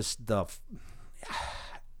 And just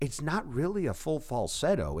it's not really a full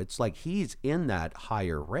falsetto. It's like he's in that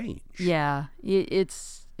higher range. Yeah,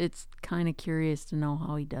 it's kind of curious to know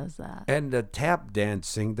how he does that. And the tap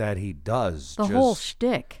dancing that he does. The whole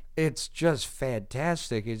shtick. It's just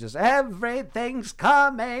fantastic. It's just, "Everything's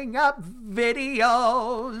coming up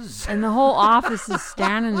videos." And the whole office is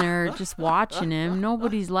standing there just watching him.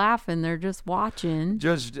 Nobody's laughing. They're just watching.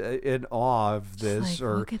 Just in awe of this.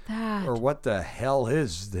 Like, look at that. Or what the hell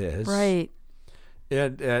is this? Right.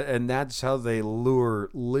 And that's how they lure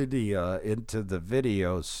Lydia into the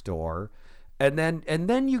video store. And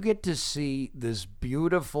then you get to see this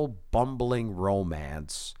beautiful bumbling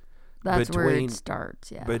romance. That's where it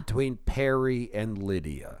starts, yeah. Between Perry and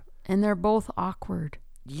Lydia. And they're both awkward.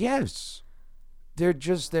 Yes. They're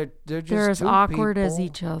just They're as awkward as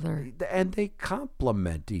each other. And they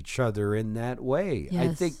complement each other in that way. Yes.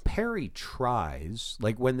 I think Perry tries,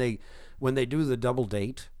 like when they do the double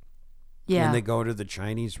date. Yeah. And they go to the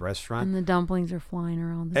Chinese restaurant. And the dumplings are flying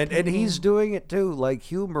around the table. And he's doing it too, like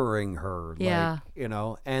humoring her. Yeah.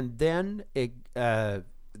 Like, and then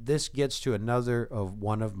this gets to another of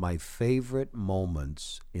one of my favorite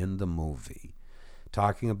moments in the movie.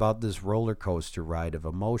 talking about this roller coaster ride of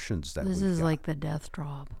emotions that This we is got. like the death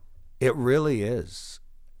drop. It really is.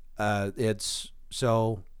 It's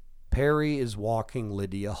so Perry is walking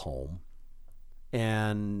Lydia home,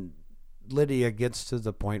 and Lydia gets to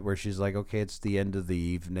the point where she's like, okay, it's the end of the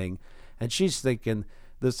evening, and she's thinking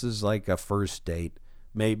this is like a first date,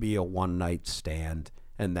 maybe a one-night stand,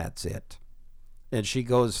 and that's it. And she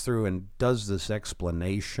goes through and does this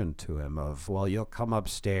explanation to him of, well, you'll come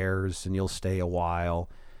upstairs and you'll stay a while,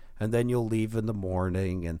 and then you'll leave in the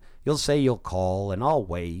morning, and you'll say you'll call, and I'll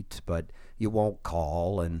wait, but you won't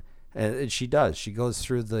call. And she does. She goes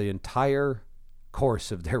through the entire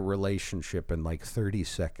course of their relationship in like 30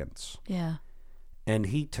 seconds. Yeah. And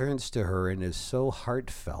he turns to her and is so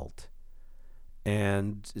heartfelt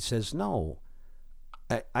and says, no,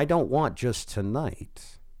 I don't want just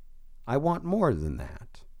tonight. I want more than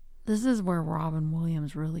that. This is where Robin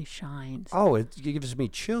Williams really shines. Oh, it gives me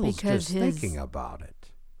chills Because just thinking about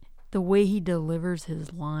it. The way he delivers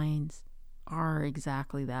his lines are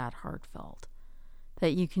exactly that, heartfelt.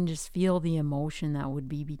 That you can just feel the emotion that would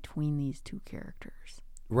be between these two characters.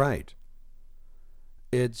 Right.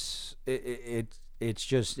 It's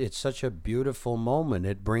such a beautiful moment.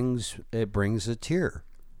 It brings a tear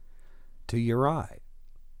to your eye.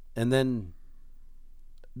 And then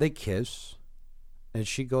they kiss, and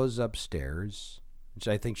she goes upstairs, which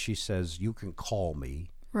I think she says, you can call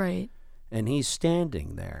me. Right. And he's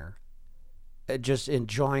standing there, just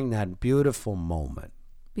enjoying that beautiful moment.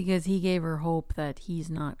 Because he gave her hope that he's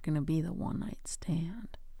not going to be the one-night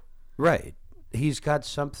stand. Right. He's got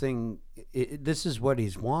something, this is what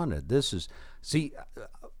he's wanted. See,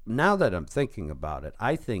 now that I'm thinking about it,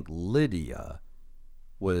 I think Lydia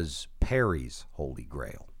was Perry's holy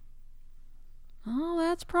grail. Oh,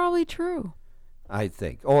 that's probably true. I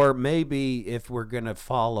think. Or maybe if we're going to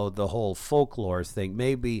follow the whole folklore thing,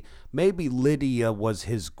 maybe Lydia was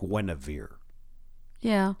his Guinevere.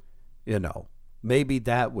 Yeah. You know, maybe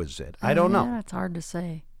that was it. I don't know. It's hard to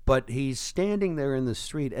say. But he's standing there in the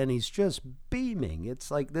street and he's just beaming. It's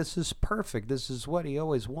like, this is perfect. This is what he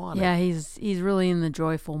always wanted. Yeah, he's really in the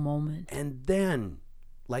joyful moment. And then,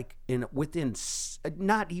 like within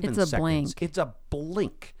not even It's a seconds, blink. it's a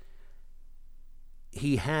blink.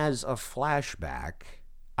 He has a flashback.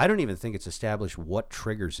 I don't even think it's established what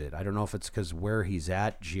triggers it. I don't know if it's because where he's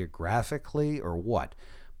at geographically or what.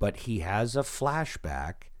 But he has a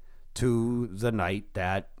flashback to the night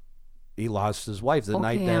that he lost his wife. The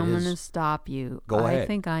night that I'm going to stop you. Go ahead. I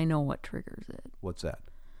think I know what triggers it. What's that?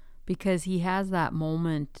 Because he has that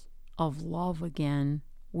moment of love again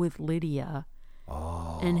with Lydia.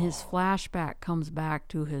 Oh. And his flashback comes back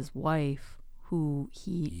to his wife, who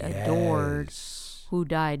he adored, who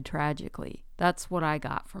died tragically. That's what I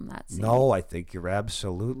got from that scene. No, I think you're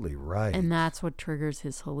absolutely right. And that's what triggers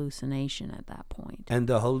his hallucination at that point. And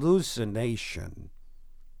the hallucination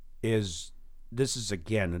is, this is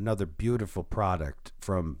again another beautiful product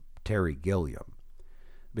from Terry Gilliam,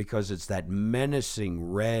 because it's that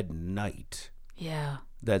menacing red knight. Yeah.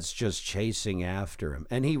 That's just chasing after him.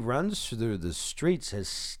 And he runs through the streets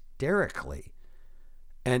hysterically.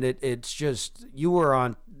 And it's just, he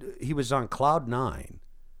was on cloud 9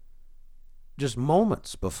 just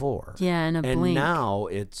moments before. Yeah, in a blink. And now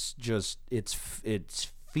it's just, it's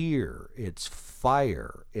fear, it's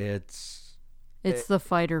fire, it's the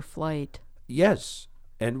fight or flight. Yes,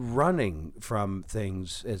 and running from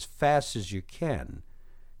things as fast as you can.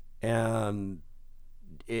 And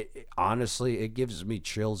honestly, it gives me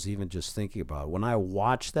chills even just thinking about it. When I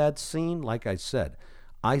watch that scene, like I said,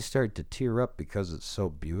 I start to tear up because it's so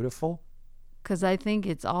beautiful. Because I think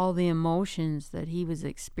it's all the emotions that he was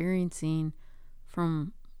experiencing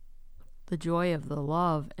from the joy of the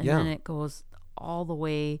love. And then it goes all the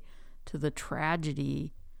way to the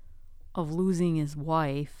tragedy of losing his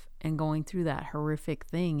wife and going through that horrific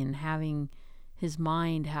thing and having his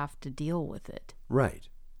mind have to deal with it. Right.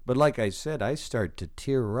 But like I said, I start to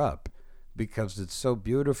tear up because it's so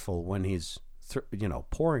beautiful when he's,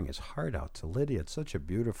 pouring his heart out to Lydia. It's such a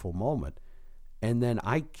beautiful moment. And then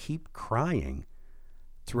I keep crying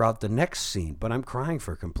throughout the next scene, but I'm crying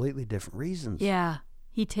for completely different reasons. Yeah.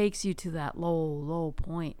 He takes you to that low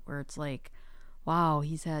point where it's like, wow,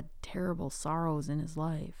 he's had terrible sorrows in his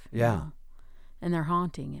life. Yeah. You know? And they're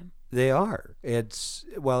haunting him. They are. It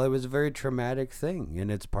was a very traumatic thing, and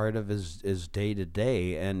it's part of his day to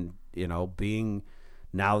day. And, being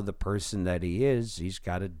now the person that he is, he's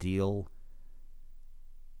got to deal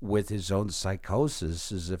with his own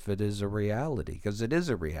psychosis as if it is a reality, because it is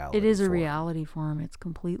a reality. It is a for him. reality for him. It's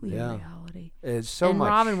completely a reality. It's so and much.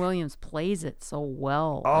 Robin Williams plays it so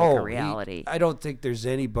well like a reality. I don't think there's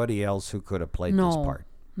anybody else who could have played this part.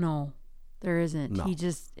 No. There isn't. No.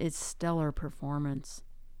 It's stellar performance.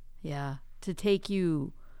 Yeah. To take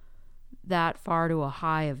you that far to a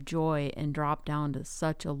high of joy and drop down to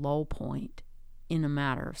such a low point in a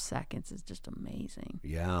matter of seconds is just amazing.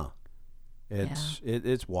 Yeah.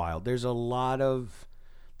 It's wild. There's a lot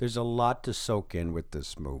to soak in with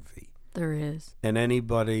this movie. There is. And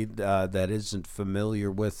anybody that isn't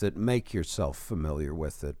familiar with it, make yourself familiar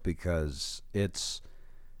with it, because it's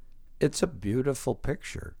a beautiful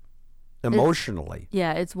picture emotionally.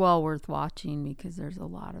 It's well worth watching because there's a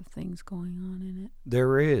lot of things going on in it.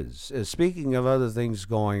 There is. Speaking of other things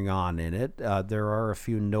going on in it, there are a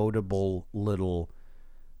few notable little,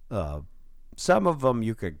 some of them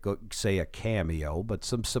you could say a cameo, but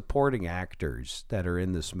some supporting actors that are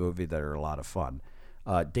in this movie that are a lot of fun.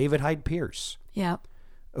 David Hyde Pierce. Yep.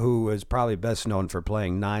 Who is probably best known for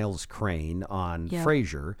playing Niles Crane on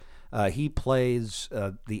Frasier. He plays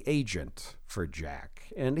the agent for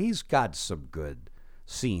Jack, and he's got some good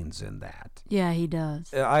scenes in that. Yeah, he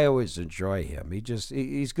does. I always enjoy him.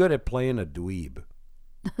 He's good at playing a dweeb.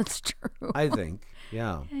 That's true. I think,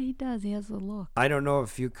 yeah. Yeah, he does. He has a look. I don't know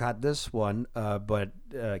if you caught this one, but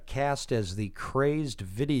cast as the crazed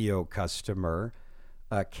video customer,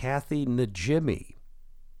 Kathy Najimy.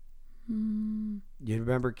 You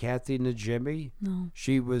remember Kathy Najimy? No.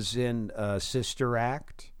 She was in Sister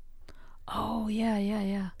Act. Oh,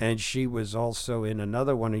 yeah. And she was also in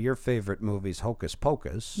another one of your favorite movies, Hocus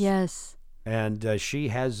Pocus. Yes. And she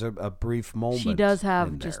has a brief moment. She does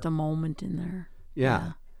have just a moment in there.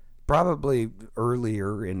 Yeah. Probably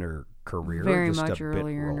earlier in her career. Very just much a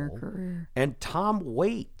earlier bit in her role. career. And Tom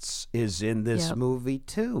Waits is in this movie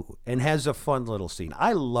too, and has a fun little scene.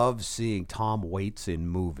 I love seeing Tom Waits in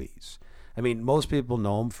movies. I mean, most people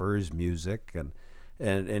know him for his music,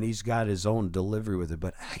 and he's got his own delivery with it,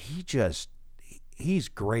 but he's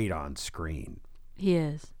great on screen. He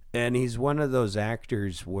is. And he's one of those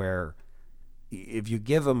actors where if you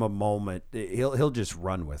give him a moment, he'll just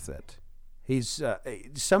run with it. He's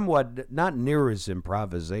somewhat not near as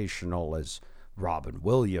improvisational as Robin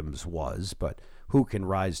Williams was, but who can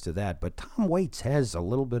rise to that? But Tom Waits has a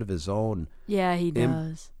little bit of his own. Yeah, he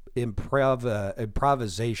does.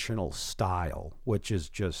 Improvisational style, which is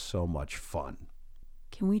just so much fun.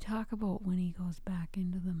 Can we talk about when he goes back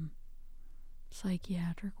into the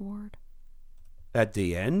psychiatric ward? At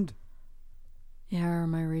the end? Yeah, or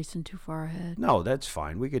am I racing too far ahead? No, that's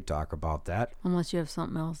fine. We could talk about that. Unless you have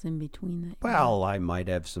something else in between that. Well, I might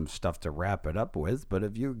have some stuff to wrap it up with, but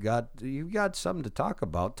if you got something to talk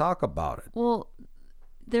about it. Well,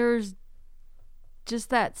 there's just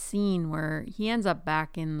that scene where he ends up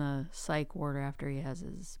back in the psych ward after he has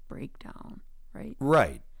his breakdown, right?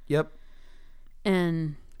 Right. Yep.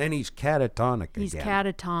 And he's catatonic again. He's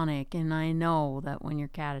catatonic, and I know that when you're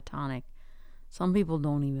catatonic, some people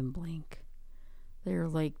don't even blink. They're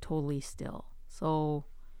like totally still. So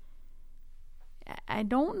I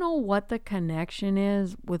don't know what the connection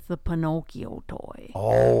is with the Pinocchio toy.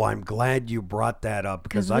 Oh, I'm glad you brought that up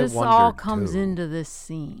because I wondered this all comes into this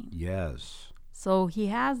scene. Yes. So he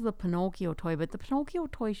has the Pinocchio toy, but the Pinocchio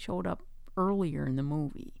toy showed up earlier in the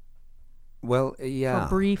movie. Well, yeah.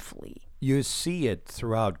 Briefly. You see it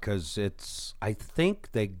throughout because I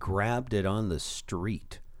think they grabbed it on the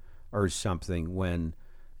street or something when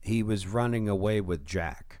he was running away with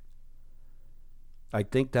Jack. I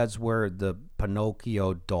think that's where the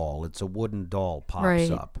Pinocchio doll, it's a wooden doll, pops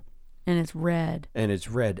up. And it's red.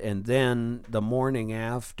 And then the morning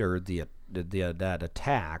after that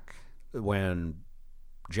attack, when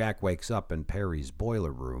Jack wakes up in Perry's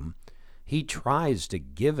boiler room, he tries to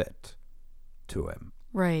give it to him.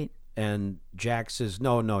 Right. And Jack says,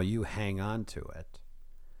 no, you hang on to it.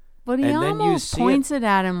 But he almost points it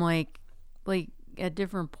at him like at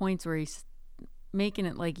different points where he's making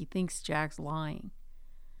it like he thinks Jack's lying.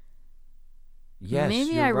 Yes,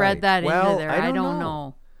 maybe you're I read right. that Well, into there. I don't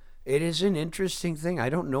know. It is an interesting thing. I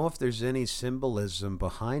don't know if there's any symbolism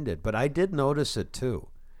behind it, but I did notice it too.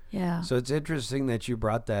 Yeah. So it's interesting that you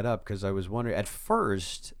brought that up because I was wondering. At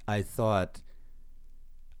first, I thought,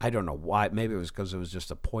 I don't know why. Maybe it was because it was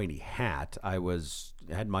just a pointy hat. I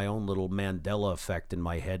had my own little Mandela effect in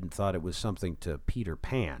my head and thought it was something to Peter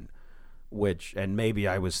Pan. And maybe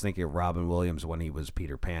I was thinking of Robin Williams when he was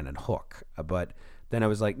Peter Pan and Hook. But then I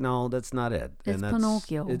was like, no, that's not it. It's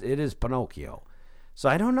Pinocchio. It is Pinocchio. So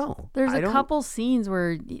I don't know. There's a couple scenes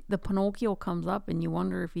where the Pinocchio comes up and you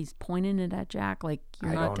wonder if he's pointing it at Jack like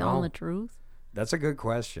you're not telling the truth. That's a good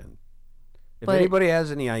question. If anybody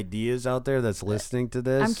has any ideas out there that's listening to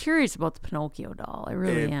this. I'm curious about the Pinocchio doll. I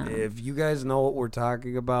really am. If you guys know what we're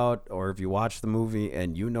talking about or if you watch the movie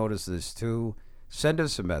and you notice this too, Send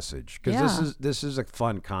us a message because Yeah. this is a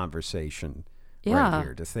fun conversation right Yeah.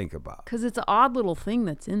 here to think about. Because it's an odd little thing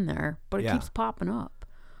that's in there, but it Yeah. keeps popping up.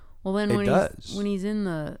 Well, then It when does. when he's in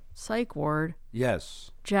the psych ward,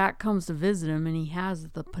 Yes. Jack comes to visit him and he has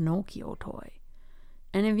the Pinocchio toy.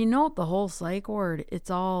 And if you note the whole psych ward,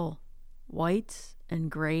 it's all whites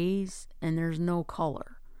and grays and there's no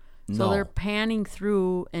color. So they're panning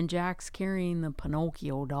through and Jack's carrying the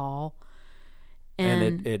Pinocchio doll.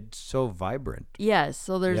 And it's so vibrant. Yes,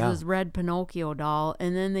 so there's Yeah. this red Pinocchio doll,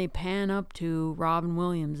 and then they pan up to Robin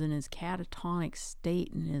Williams in his catatonic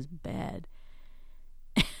state in his bed.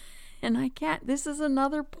 And I can't, this is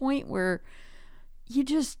another point where you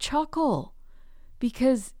just chuckle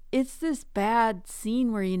because it's this bad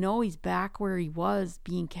scene where you know he's back where he was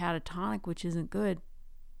being catatonic, which isn't good.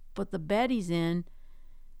 But the bed he's in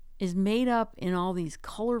is made up in all these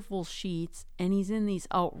colorful sheets, and he's in these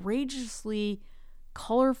outrageously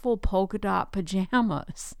colorful polka dot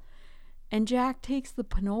pajamas. And Jack takes the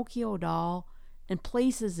Pinocchio doll and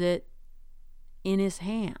places it in his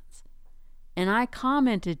hands. And I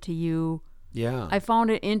commented to you, Yeah. I found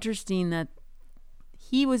it interesting that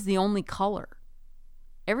he was the only color.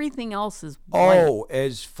 Everything else is white. Oh,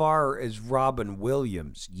 as far as Robin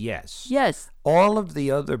Williams, yes. Yes. All of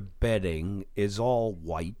the other bedding is all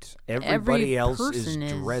white. Everybody else is person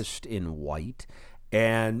is- dressed in white.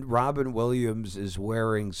 And Robin Williams is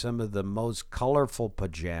wearing some of the most colorful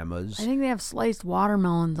pajamas. I think they have sliced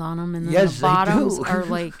watermelons on them, and then Yes, the they bottoms do. are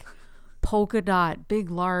like polka dot, big,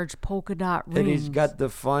 large polka dot rings. And he's got the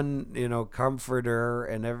fun, comforter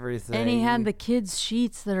and everything. And he had the kids'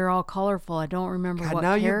 sheets that are all colorful. I don't remember God, what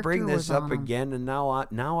now you character bring this was up on 'em. again, and now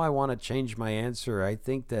I want to change my answer. I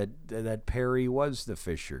think that Perry was the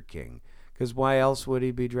Fisher King, because why else would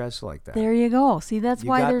he be dressed like that? There you go. See, that's You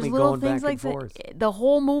why got there's me little going things back like and forth. that. The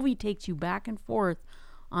whole movie takes you back and forth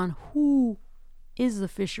on who is the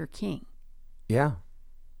Fisher King. Yeah,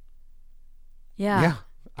 Yeah. yeah.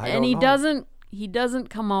 I And don't he know. doesn't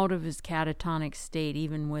come out of his catatonic state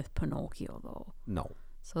even with Pinocchio though. No.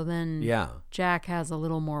 So then Yeah, Jack has a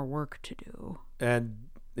little more work to do. and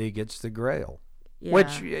he gets the Grail. Yeah.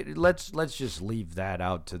 Which let's just leave that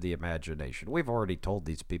out to the imagination. We've already told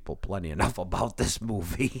these people plenty enough about this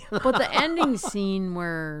movie. But the ending scene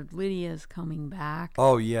where Lydia's coming back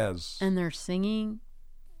Oh yes. and they're singing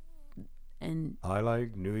and I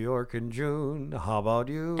like New York in June. How about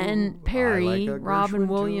you? And I Perry, like a Robin Gershwin,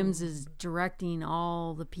 Williams, too. is directing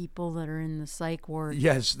all the people that are in the psych ward.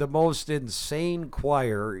 Yes, the most insane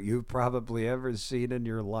choir you've probably ever seen in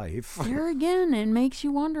your life. There again, it makes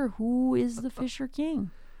you wonder who is the Fisher King?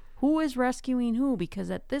 Who is rescuing who? Because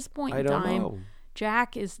at this point I in don't time, know.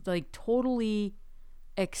 Jack is like totally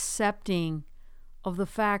accepting of the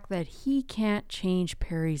fact that he can't change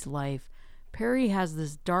Perry's life. Perry has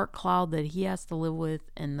this dark cloud that he has to live with,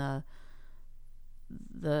 and the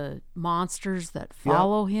monsters that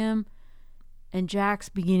follow him, and Jack's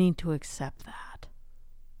beginning to accept that.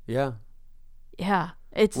 Yeah. Yeah,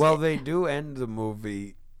 it's Well, they do end the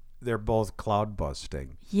movie. They're both cloud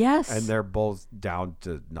busting, yes, and they're both down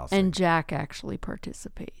to nothing. and Jack actually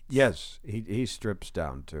participates. yes, he strips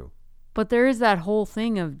down too. But there is that whole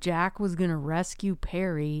thing of Jack was going to rescue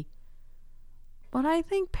Perry. But I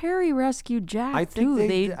think Perry rescued Jack I think too.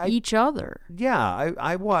 they- They each other. Yeah,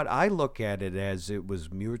 I look at it as it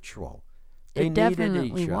was mutual. They It needed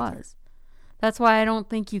definitely each other. was. That's why I don't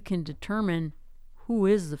think you can determine who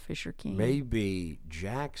is the Fisher King. Maybe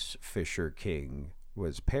Jack's Fisher King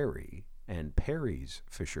was Perry, and Perry's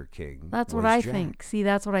Fisher King. That's was what I Jack. think. See,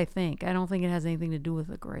 that's what I think. I don't think it has anything to do with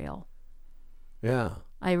the Grail. Yeah.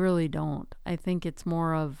 I really don't. I think it's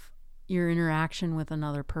more of your interaction with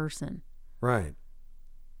another person. Right.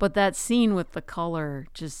 But that scene with the color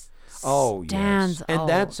just Oh, stands yes. And out.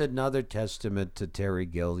 that's another testament to Terry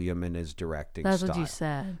Gilliam and his directing That's style. what you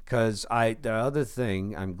said. Because the other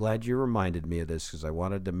thing, I'm glad you reminded me of this because I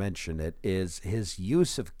wanted to mention it, is his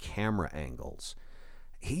use of camera angles.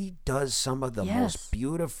 He does some of the Yes. most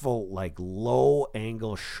beautiful, like low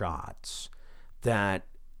angle shots that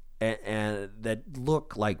and that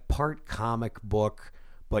look like part comic book,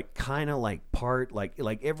 but kind of like part like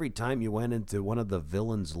every time you went into one of the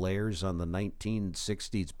villain's lairs on the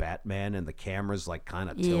 1960s Batman and the camera's like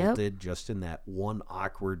kind of Yep. tilted just in that one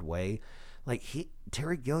awkward way. Like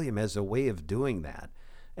Terry Gilliam has a way of doing that,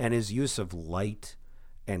 and his use of light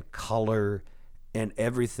and color and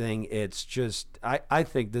everything. It's just I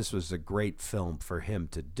think this was a great film for him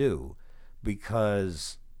to do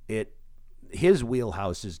because his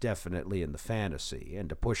wheelhouse is definitely in the fantasy and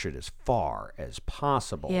to push it as far as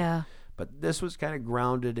possible. Yeah. But this was kind of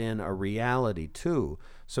grounded in a reality too.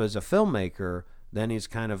 So as a filmmaker, then he's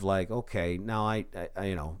kind of like, okay, now I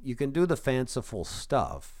you can do the fanciful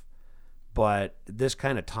stuff, but this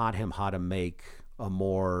kind of taught him how to make a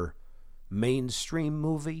more mainstream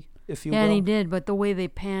movie, if you will. Yeah, and he did, but the way they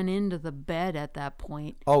pan into the bed at that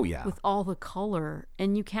point. Oh, yeah. With all the color,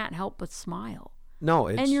 and you can't help but smile. No,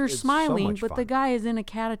 and you're it's smiling, so much but fun. the guy is in a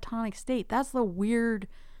catatonic state. That's the weird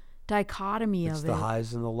dichotomy It's of the it.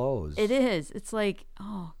 highs and the lows. It is. It's like,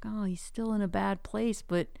 oh god, he's still in a bad place,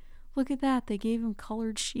 but look at that. They gave him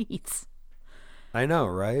colored sheets. I know,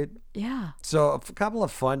 right? Yeah. So a couple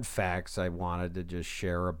of fun facts I wanted to just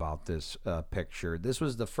share about this picture. This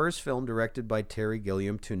was the first film directed by Terry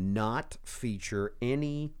Gilliam to not feature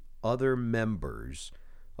any other members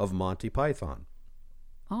of Monty Python.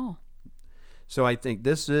 Oh. So I think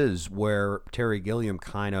this is where Terry Gilliam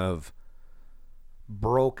kind of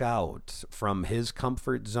broke out from his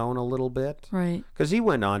comfort zone a little bit. Right. Because he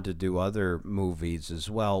went on to do other movies as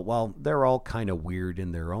well. Well, they're all kind of weird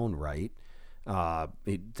in their own right.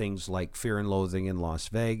 Things like Fear and Loathing in Las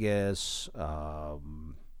Vegas,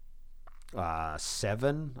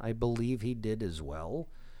 Seven, I believe he did as well.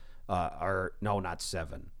 Or no, not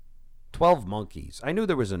Seven. 12 Monkeys. I knew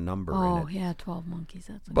there was a number in it. Oh, yeah, 12 Monkeys.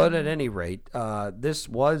 That's a But good at one. any rate, this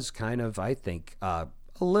was kind of, I think, a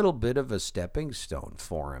little bit of a stepping stone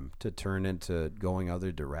for him to turn into going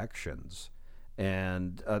other directions.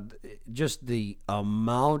 And just the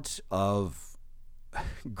amount of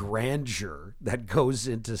grandeur that goes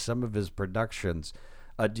into some of his productions.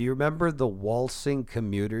 Do you remember the waltzing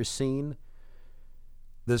commuter scene?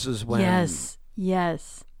 This is when...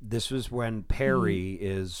 Yes. This was when Perry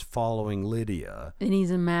is following Lydia. And he's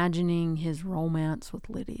imagining his romance with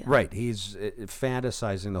Lydia. Right. He's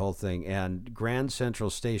fantasizing the whole thing. And Grand Central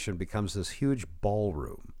Station becomes this huge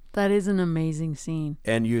ballroom. That is an amazing scene.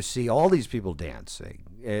 And you see all these people dancing.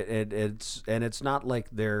 It's not like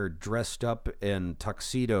they're dressed up in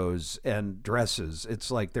tuxedos and dresses. It's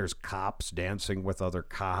like there's cops dancing with other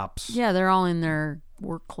cops. Yeah, they're all in their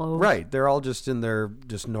work clothes. Right. They're all just in their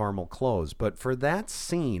just normal clothes. But for that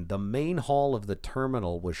scene, the main hall of the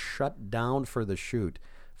terminal was shut down for the shoot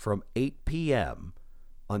from 8 p.m.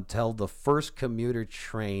 until the first commuter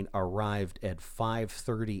train arrived at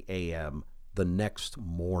 5:30 a.m. the next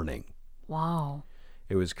morning. Wow.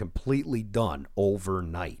 It was completely done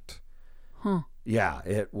overnight. Huh. Yeah,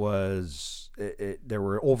 it was. There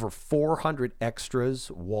were over 400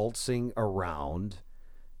 extras waltzing around.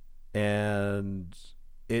 And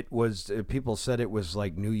it was, people said it was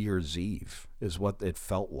like New Year's Eve is what it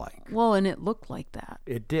felt like. Well, and it looked like that.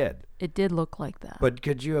 It did. It did look like that. But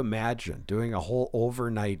could you imagine doing a whole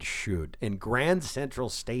overnight shoot in Grand Central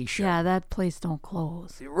Station? Yeah, that place don't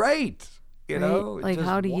close. Right. You Right? know? Like, just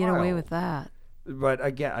how do you get away wild. with that? But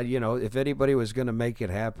again, if anybody was going to make it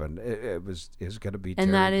happen, it was going to be And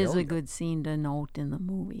Terry that is a Gilliam. good scene to note in the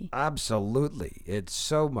movie. Absolutely. It's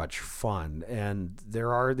so much fun. And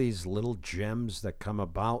there are these little gems that come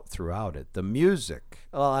about throughout it. The music.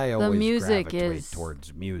 Well, I always music gravitate is-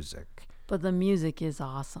 towards music. But the music is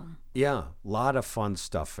awesome. Yeah, a lot of fun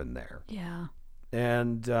stuff in there. Yeah.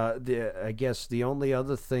 And I guess the only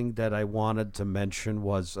other thing that I wanted to mention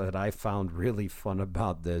was that I found really fun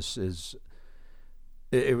about this is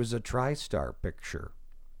it was a TriStar picture.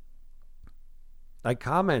 I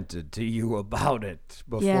commented to you about it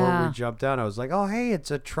before Yeah. we jumped on. I was like, oh, hey,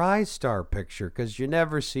 it's a TriStar picture because you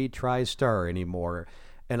never see TriStar anymore.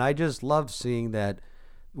 And I just love seeing that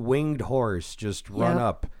winged horse just run Yep.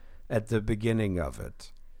 up at the beginning of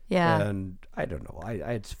it. Yeah. And I don't know.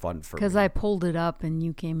 It's fun for me. Because I pulled it up and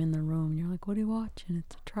you came in the room and you're like, what are you watching?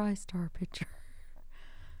 It's a TriStar picture.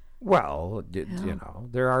 Well, you Yeah. know,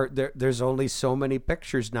 there's only so many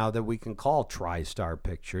pictures now that we can call TriStar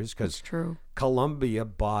pictures That's because true. Columbia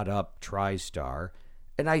bought up TriStar,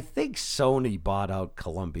 and I think Sony bought out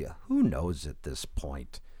Columbia. Who knows at this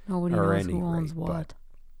point? Nobody or knows any who owns rate, what. but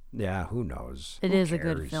Yeah, who knows? It Who is a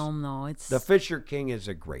good cares? film, though. It's The Fisher King is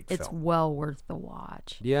a great it's film. well worth the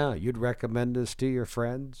watch. Yeah, you'd recommend this to your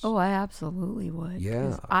friends? Oh, I absolutely would. 'Cause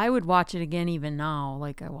Yeah. I would watch it again even now,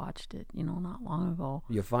 like I watched it, not long ago.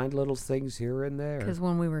 You find little things here and there. Because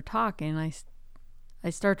when we were talking, I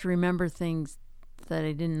start to remember things that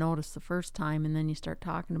I didn't notice the first time, and then you start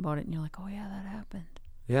talking about it, and you're like, oh, yeah, that happened.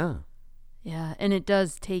 Yeah. Yeah, and it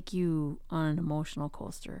does take you on an emotional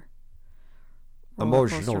coaster.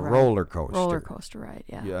 Emotional ride. roller coaster. Roller coaster ride,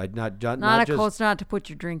 yeah. Yeah, not Not a just, coaster, not to put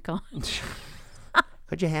your drink on.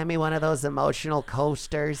 Could you hand me one of those emotional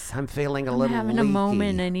coasters? I'm feeling a I'm little having leaky. a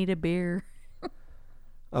moment. I need a beer.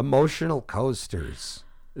 Emotional coasters.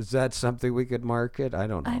 Is that something we could market? I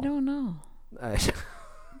don't know. I don't know. I-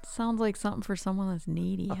 Sounds like something for someone that's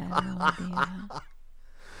needy. I have no idea.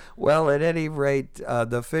 Well, at any rate,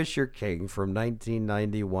 The Fisher King from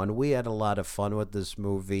 1991. We had a lot of fun with this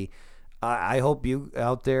movie. I hope you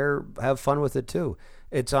out there have fun with it too.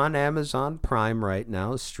 It's on Amazon Prime right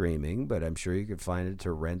now, streaming, but I'm sure you can find it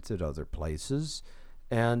to rent at other places.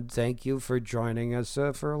 And thank you for joining us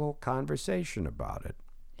for a little conversation about it.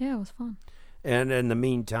 Yeah, it was fun. And in the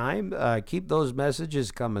meantime, keep those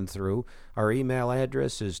messages coming through. Our email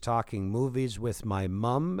address is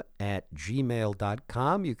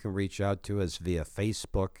talkingmovieswithmymum@gmail.com. You can reach out to us via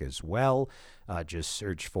Facebook as well. Just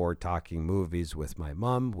search for Talking Movies with My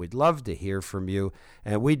Mum. We'd love to hear from you.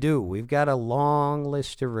 And we do. We've got a long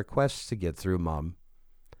list of requests to get through, Mum.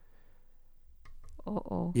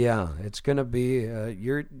 Uh-oh. Yeah, it's going to be,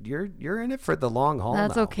 you're in it for the long haul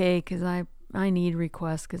That's now. okay, because I need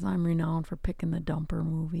requests because I'm renowned for picking the dumper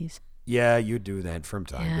movies. Yeah, you do that from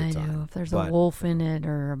time to time. I do. If there's a wolf in it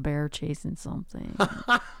or a bear chasing something,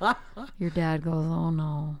 your dad goes, "Oh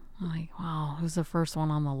no!" I'm like, wow, who's the first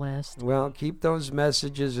one on the list? Well, keep those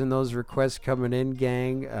messages and those requests coming in,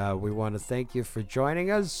 gang. We want to thank you for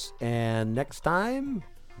joining us, and next time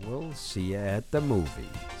we'll see you at the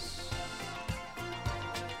movies.